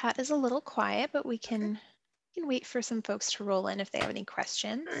 Chat is a little quiet, but we can wait for some folks to roll in if they have any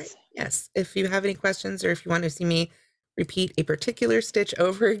questions. All right. Yes, if you have any questions or if you want to see me repeat a particular stitch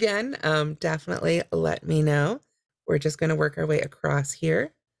over again, definitely let me know. We're just going to work our way across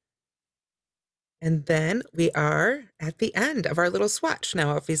here. And then we are at the end of our little swatch.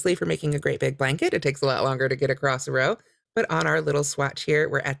 Now, obviously, for making a great big blanket, it takes a lot longer to get across a row. But on our little swatch here,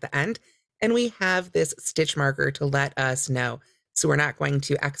 we're at the end. And we have this stitch marker to let us know. So we're not going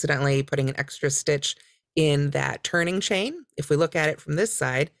to accidentally putting an extra stitch in that turning chain. If we look at it from this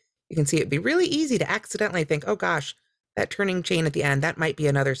side, you can see it'd be really easy to accidentally think, oh gosh, that turning chain at the end, that might be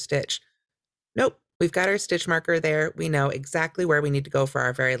another stitch. Nope, we've got our stitch marker there. We know exactly where we need to go for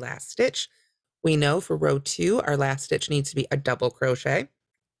our very last stitch. We know for row 2, our last stitch needs to be a double crochet.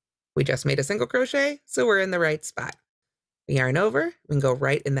 We just made a single crochet, so we're in the right spot. We yarn over, we can go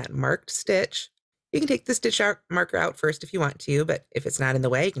right in that marked stitch. You can take the stitch marker out first if you want to, but if it's not in the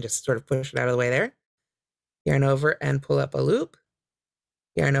way, you can just sort of push it out of the way there. Yarn over and pull up a loop.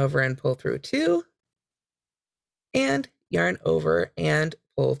 Yarn over and pull through 2. And yarn over and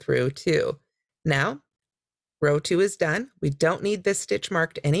pull through 2. Now, row 2 is done. We don't need this stitch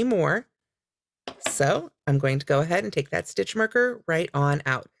marked anymore. So I'm going to go ahead and take that stitch marker right on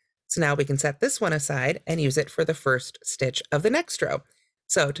out. So now we can set this one aside and use it for the first stitch of the next row.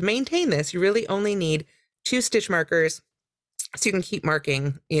 So to maintain this, you really only need 2 stitch markers. So you can keep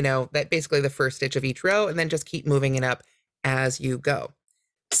marking, that basically the first stitch of each row and then just keep moving it up as you go.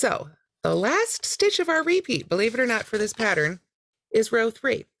 So the last stitch of our repeat, believe it or not, for this pattern is row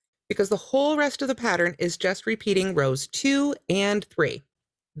 3, because the whole rest of the pattern is just repeating rows 2 and 3.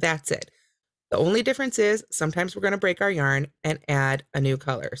 That's it. The only difference is sometimes we're going to break our yarn and add a new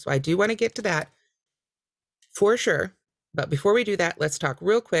color. So I do want to get to that for sure. But before we do that, let's talk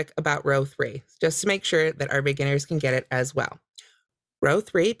real quick about row 3, just to make sure that our beginners can get it as well. Row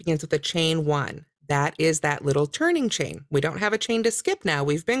 3 begins with a chain 1. That is that little turning chain. We don't have a chain to skip now.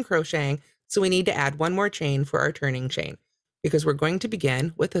 We've been crocheting, so we need to add one more chain for our turning chain because we're going to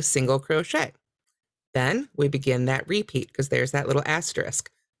begin with a single crochet. Then we begin that repeat because there's that little asterisk.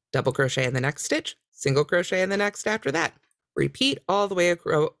 Double crochet in the next stitch, single crochet in the next after that. Repeat all the way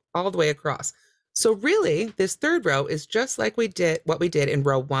across. So really, this third row is just like what we did in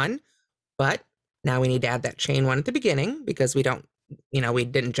row 1, but now we need to add that chain 1 at the beginning because we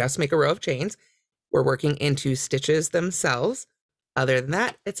didn't just make a row of chains. We're working into stitches themselves. Other than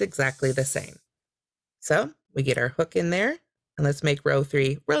that, it's exactly the same. So we get our hook in there and let's make row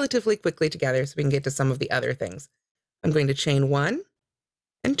 3 relatively quickly together so we can get to some of the other things. I'm going to chain 1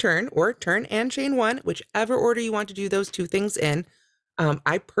 and turn, or turn and chain 1, whichever order you want to do those 2 things in.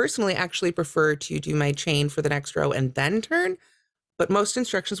 I personally actually prefer to do my chain for the next row and then turn, but most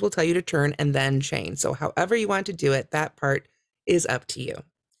instructions will tell you to turn and then chain. So however you want to do it, that part is up to you.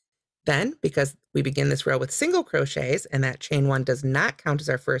 Then, because we begin this row with single crochets and that chain one does not count as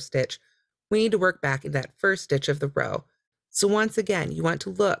our first stitch, we need to work back in that first stitch of the row. So once again, you want to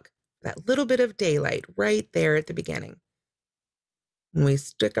look for that little bit of daylight right there at the beginning. When we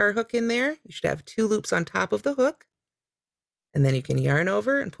stick our hook in there, you should have 2 loops on top of the hook. And then you can yarn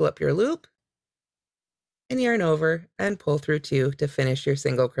over and pull up your loop, and yarn over and pull through 2 to finish your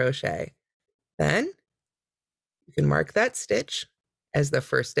single crochet. Then you can mark that stitch as the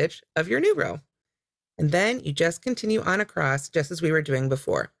first stitch of your new row. And then you just continue on across just as we were doing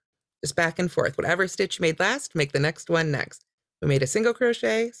before. Just back and forth. Whatever stitch you made last, make the next one next. We made a single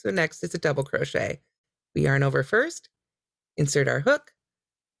crochet, so next is a double crochet. We yarn over first, insert our hook,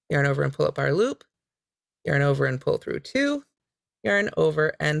 yarn over and pull up our loop, yarn over and pull through 2, yarn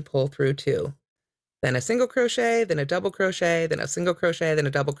over and pull through 2. Then a single crochet, then a double crochet, then a single crochet, then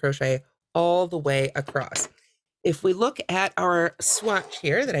a double crochet, all the way across. If we look at our swatch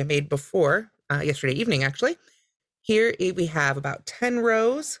here that I made before, yesterday evening actually, here we have about 10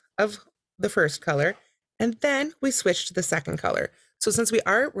 rows of the first color, and then we switch to the second color. So since we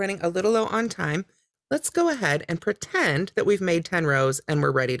are running a little low on time, let's go ahead and pretend that we've made 10 rows and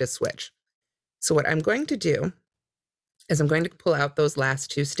we're ready to switch. So what I'm going to do is I'm going to pull out those last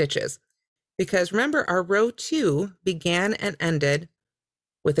 2 stitches, because remember our row 2 began and ended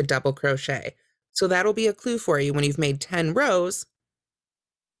with a double crochet. So that'll be a clue for you. When you've made 10 rows,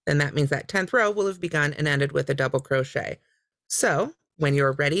 then that means that 10th row will have begun and ended with a double crochet. So when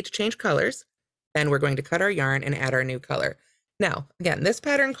you're ready to change colors, then we're going to cut our yarn and add our new color. Now, again, this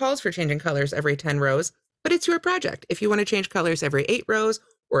pattern calls for changing colors every 10 rows, but it's your project. If you want to change colors every 8 rows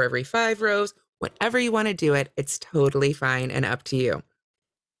or every 5 rows, whenever you want to do it, it's totally fine and up to you.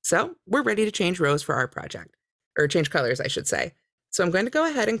 So we're ready to change rows for our project, or change colors, I should say. So I'm going to go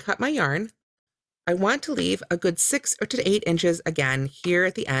ahead and cut my yarn. I want to leave a good 6 to 8 inches again here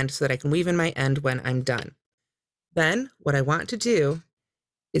at the end so that I can weave in my end when I'm done. Then what I want to do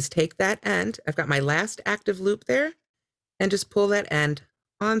is take that end, I've got my last active loop there, and just pull that end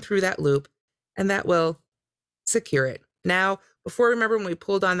on through that loop, and that will secure it. Now, before, remember when we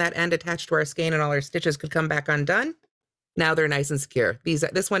pulled on that end attached to our skein and all our stitches could come back undone? Now they're nice and secure.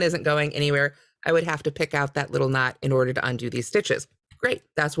 This one isn't going anywhere. I would have to pick out that little knot in order to undo these stitches. Great,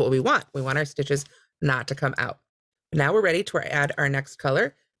 that's what we want. We want our stitches not to come out. Now we're ready to add our next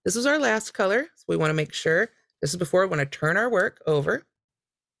color. This is our last color, so we want to make sure, this is before we want to turn our work over,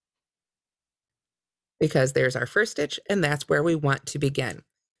 because there's our first stitch and that's where we want to begin.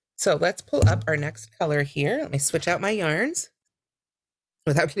 So let's pull up our next color here. Let me switch out my yarns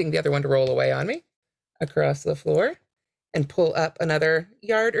without getting the other one to roll away on me across the floor, and pull up another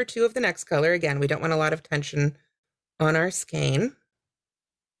yard or 2 of the next color. Again, we don't want a lot of tension on our skein.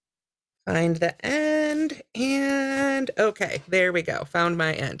 Find the end, and okay, there we go, found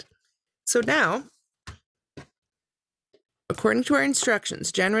my end. So now, according to our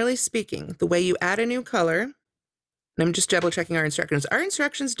instructions, generally speaking, the way you add a new color, and I'm just double checking our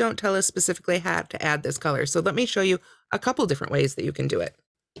instructions don't tell us specifically how to add this color. So let me show you a couple different ways that you can do it.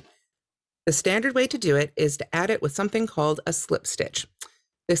 The standard way to do it is to add it with something called a slip stitch.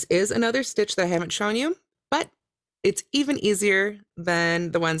 This is another stitch that I haven't shown you, but it's even easier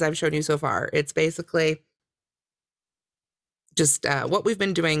than the ones I've shown you so far. It's basically just what we've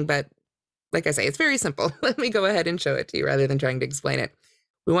been doing, but like I say, it's very simple. Let me go ahead and show it to you rather than trying to explain it.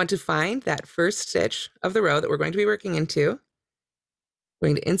 We want to find that first stitch of the row that we're going to be working into. I'm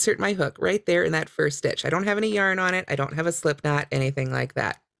going to insert my hook right there in that first stitch. I don't have any yarn on it. I don't have a slip knot, anything like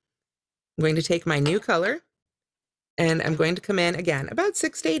that. I'm going to take my new color, and I'm going to come in again about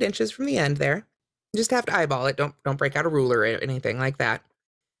 6 to 8 inches from the end there. You just have to eyeball it. Don't break out a ruler or anything like that.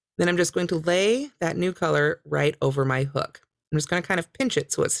 Then I'm just going to lay that new color right over my hook. I'm just going to kind of pinch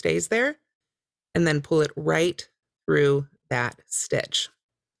it so it stays there, and then pull it right through that stitch.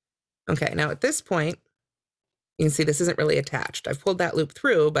 Okay, now at this point, you can see this isn't really attached. I've pulled that loop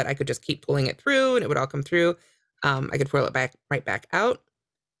through, but I could just keep pulling it through and it would all come through. I could pull it right back out.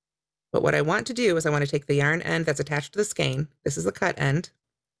 But what I want to do is I want to take the yarn end that's attached to the skein. This is the cut end.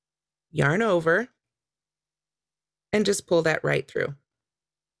 Yarn over and just pull that right through.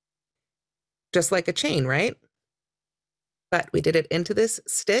 Just like a chain, right? But we did it into this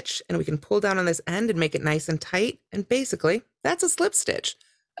stitch, and we can pull down on this end and make it nice and tight. And basically, that's a slip stitch.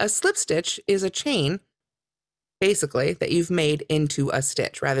 A slip stitch is a chain, basically, that you've made into a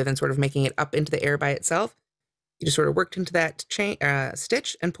stitch rather than sort of making it up into the air by itself. You just sort of worked into that chain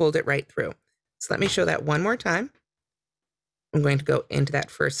stitch and pulled it right through. So let me show that one more time. I'm going to go into that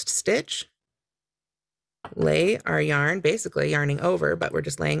first stitch, lay our yarn, basically yarning over, but we're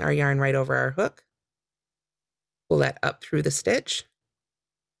just laying our yarn right over our hook. Pull that up through the stitch,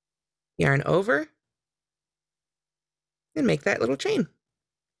 yarn over, and make that little chain.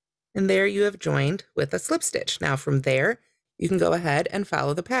 And there you have joined with a slip stitch. Now from there, you can go ahead and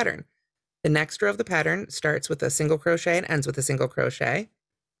follow the pattern. The next row of the pattern starts with a single crochet and ends with a single crochet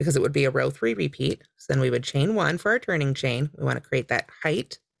because it would be a row 3 repeat. So then we would chain 1 for our turning chain. We want to create that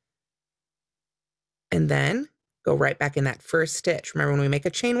height. And then go right back in that first stitch. Remember, when we make a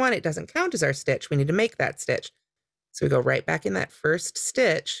chain 1, it doesn't count as our stitch. We need to make that stitch. So we go right back in that first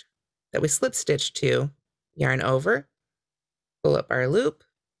stitch that we slip stitched to, yarn over, pull up our loop,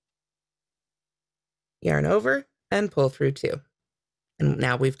 yarn over, and pull through 2. And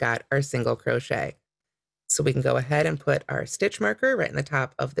now we've got our single crochet. So we can go ahead and put our stitch marker right in the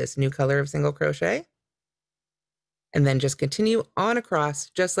top of this new color of single crochet. And then just continue on across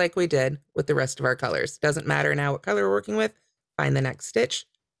just like we did with the rest of our colors. Doesn't matter now what color we're working with. Find the next stitch.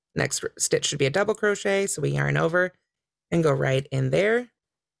 Next stitch should be a double crochet. So we yarn over and go right in there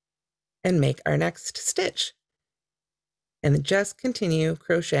and make our next stitch. And just continue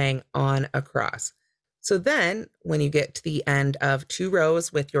crocheting on across. So then when you get to the end of 2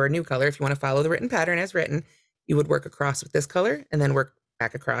 rows with your new color, if you want to follow the written pattern as written, you would work across with this color and then work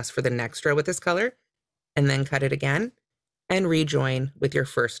back across for the next row with this color, and then cut it again and rejoin with your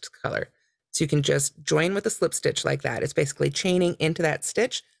first color. So you can just join with a slip stitch like that. It's basically chaining into that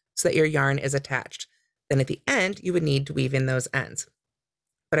stitch so that your yarn is attached. Then at the end, you would need to weave in those ends.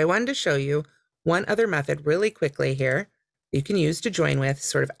 But I wanted to show you one other method really quickly here you can use to join with,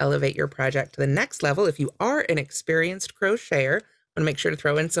 sort of elevate your project to the next level. If you are an experienced crocheter, I want to make sure to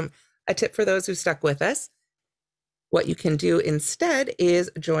throw in a tip for those who stuck with us. What you can do instead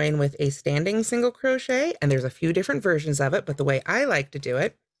is join with a standing single crochet, and there's a few different versions of it, but the way I like to do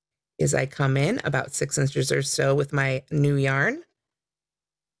it is I come in about 6 inches or so with my new yarn,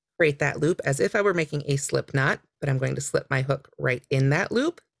 create that loop as if I were making a slip knot, but I'm going to slip my hook right in that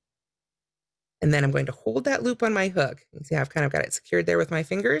loop. And then I'm going to hold that loop on my hook. You see how I've kind of got it secured there with my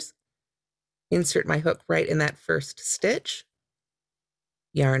fingers. Insert my hook right in that first stitch,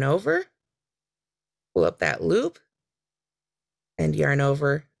 yarn over, pull up that loop, and yarn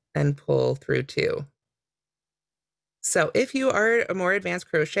over and pull through 2. So if you are a more advanced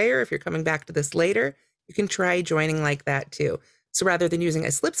crocheter, if you're coming back to this later, you can try joining like that too. So rather than using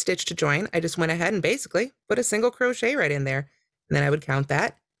a slip stitch to join, I just went ahead and basically put a single crochet right in there. And then I would count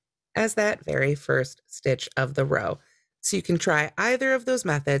that as that very first stitch of the row. So you can try either of those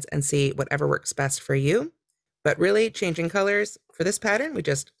methods and see whatever works best for you. But really changing colors for this pattern, we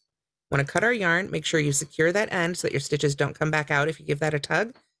just want to cut our yarn, make sure you secure that end so that your stitches don't come back out if you give that a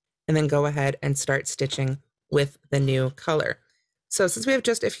tug, and then go ahead and start stitching with the new color. So since we have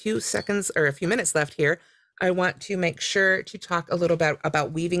just a few seconds or a few minutes left here, I want to make sure to talk a little bit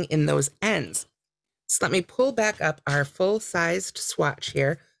about weaving in those ends. So let me pull back up our full-sized swatch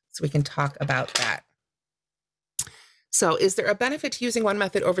here so we can talk about that. So is there a benefit to using one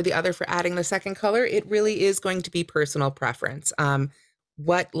method over the other for adding the second color? It really is going to be personal preference.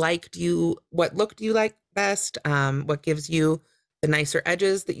 What look do you like best? What gives you the nicer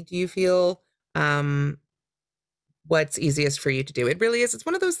edges that you feel? What's easiest for you to do? It really is. It's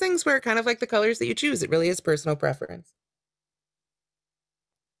one of those things where kind of like the colors that you choose, it really is personal preference.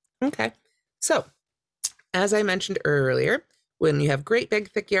 Okay, so as I mentioned earlier, when you have great big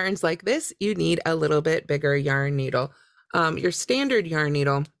thick yarns like this, you need a little bit bigger yarn needle. Your standard yarn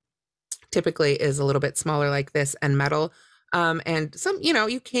needle typically is a little bit smaller like this and metal. And some,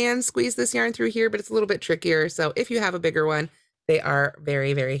 you can squeeze this yarn through here, but it's a little bit trickier. So if you have a bigger one, they are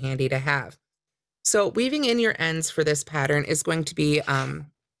very, very handy to have. So weaving in your ends for this pattern is going to be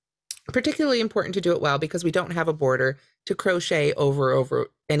particularly important to do it well because we don't have a border to crochet over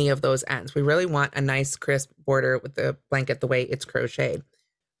any of those ends. We really want a nice crisp border with the blanket the way it's crocheted.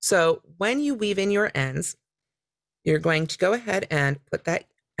 So when you weave in your ends, you're going to go ahead and put that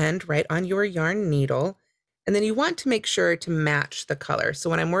end right on your yarn needle. And then you want to make sure to match the color. So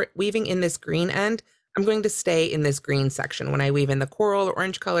when I'm weaving in this green end, I'm going to stay in this green section. When I weave in the coral or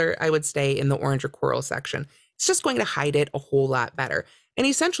orange color, I would stay in the orange or coral section. It's just going to hide it a whole lot better. And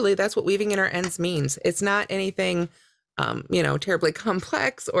essentially that's what weaving in our ends means. It's not anything, terribly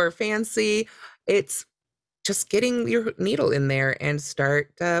complex or fancy. It's just getting your needle in there and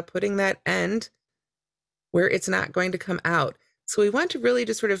start putting that end where it's not going to come out. So we want to really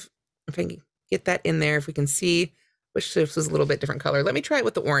just sort of, if I can get that in there, if we can see, wish this was a little bit different color. Let me try it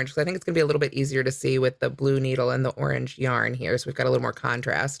with the orange, because I think it's going to be a little bit easier to see with the blue needle and the orange yarn here. So we've got a little more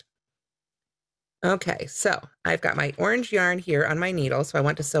contrast. Okay, so I've got my orange yarn here on my needle, so I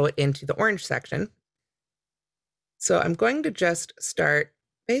want to sew it into the orange section. So I'm going to just start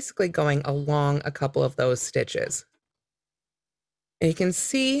basically going along a couple of those stitches. And you can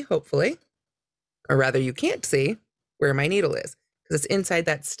see, hopefully, or rather you can't see where my needle is because it's inside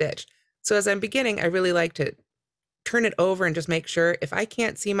that stitch. So as I'm beginning, I really like to turn it over and just make sure if I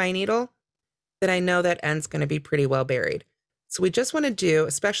can't see my needle, then I know that end's going to be pretty well buried. So we just want to do,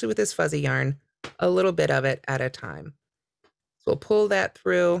 especially with this fuzzy yarn, a little bit of it at a time. So we'll pull that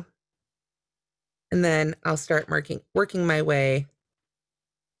through, and then I'll start working my way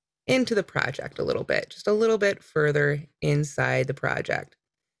into the project a little bit, just a little bit further inside the project.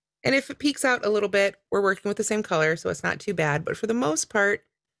 And if it peeks out a little bit, we're working with the same color, so it's not too bad. But for the most part,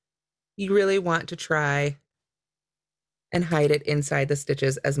 you really want to try and hide it inside the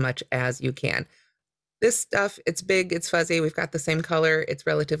stitches as much as you can. This stuff, it's big, it's fuzzy, we've got the same color, it's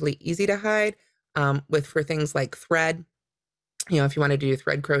relatively easy to hide for things like thread. You know, if you want to do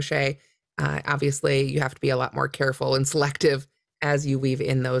thread crochet, obviously you have to be a lot more careful and selective as you weave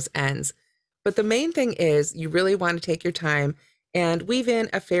in those ends. But the main thing is you really want to take your time and weave in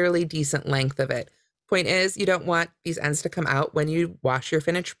a fairly decent length of it. Point is, you don't want these ends to come out when you wash your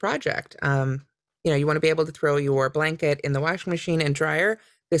finished project. You know, you want to be able to throw your blanket in the washing machine and dryer.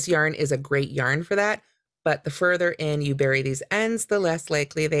 This yarn is a great yarn for that. But the further in you bury these ends, the less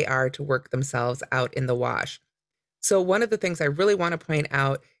likely they are to work themselves out in the wash. So one of the things I really want to point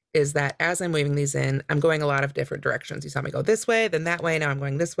out is that as I'm weaving these in, I'm going a lot of different directions. You saw me go this way, then that way, now I'm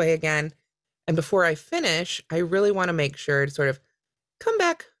going this way again. And before I finish, I really want to make sure to sort of come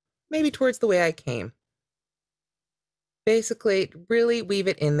back maybe towards the way I came. Basically, really weave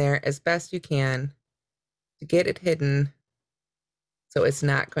it in there as best you can to get it hidden so it's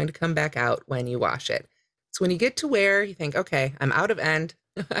not going to come back out when you wash it. So when you get to where you think, okay, I'm out of end,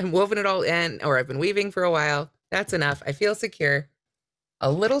 I'm woven it all in, or I've been weaving for a while, that's enough, I feel secure.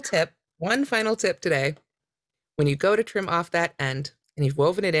 A little tip, one final tip today, when you go to trim off that end and you've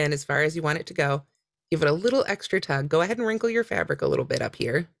woven it in as far as you want it to go, give it a little extra tug. Go ahead and wrinkle your fabric a little bit up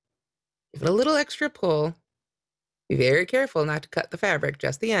here. Give it a little extra pull. Be very careful not to cut the fabric,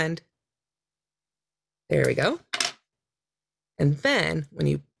 just the end. There we go. And then when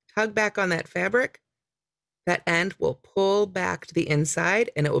you tug back on that fabric, that end will pull back to the inside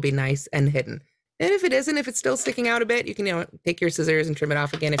and it will be nice and hidden. And if it isn't, if it's still sticking out a bit, you can, take your scissors and trim it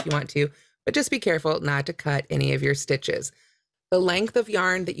off again if you want to, but just be careful not to cut any of your stitches. The length of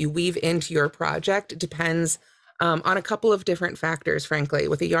yarn that you weave into your project depends on a couple of different factors, frankly.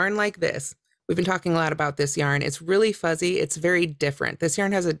 With a yarn like this, we've been talking a lot about this yarn. It's really fuzzy. It's very different. This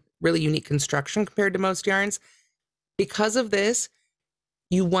yarn has a really unique construction compared to most yarns. Because of this,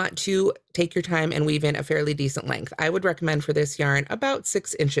 you want to take your time and weave in a fairly decent length. I would recommend for this yarn about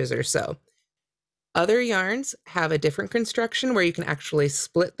 6 inches or so. Other yarns have a different construction where you can actually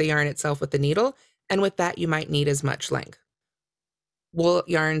split the yarn itself with the needle, and with that you might need as much length. Wool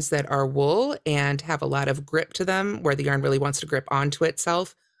yarns that are wool and have a lot of grip to them, where the yarn really wants to grip onto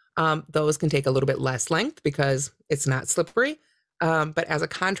itself, those can take a little bit less length because it's not slippery. But as a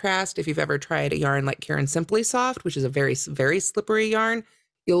contrast, if you've ever tried a yarn like Karen Simply Soft, which is a very, very slippery yarn,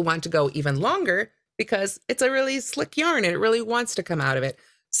 you'll want to go even longer because it's a really slick yarn and it really wants to come out of it.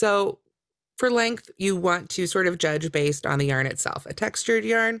 So for length, you want to sort of judge based on the yarn itself. A textured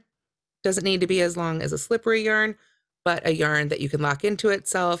yarn doesn't need to be as long as a slippery yarn, but a yarn that you can lock into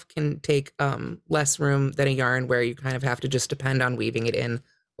itself can take less room than a yarn where you kind of have to just depend on weaving it in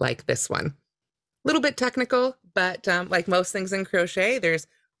like this one. A little bit technical, but like most things in crochet, there's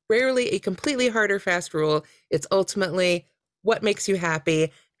rarely a completely hard or fast rule. It's ultimately what makes you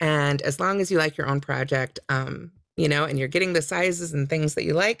happy. And as long as you like your own project, and you're getting the sizes and things that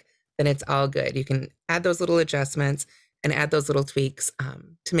you like, then it's all good. You can add those little adjustments and add those little tweaks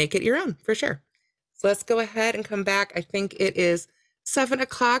to make it your own, for sure. So let's go ahead and come back. I think it is 7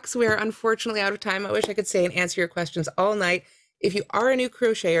 o'clock, so we are unfortunately out of time. I wish I could stay and answer your questions all night. If you are a new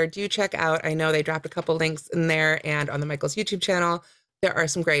crocheter, do check out, I know they dropped a couple links in there and on the Michael's YouTube channel, there are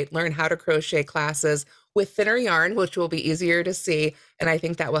some great learn how to crochet classes with thinner yarn, which will be easier to see. And I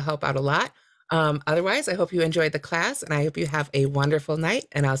think that will help out a lot. Otherwise, I hope you enjoyed the class and I hope you have a wonderful night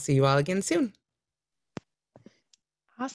and I'll see you all again soon.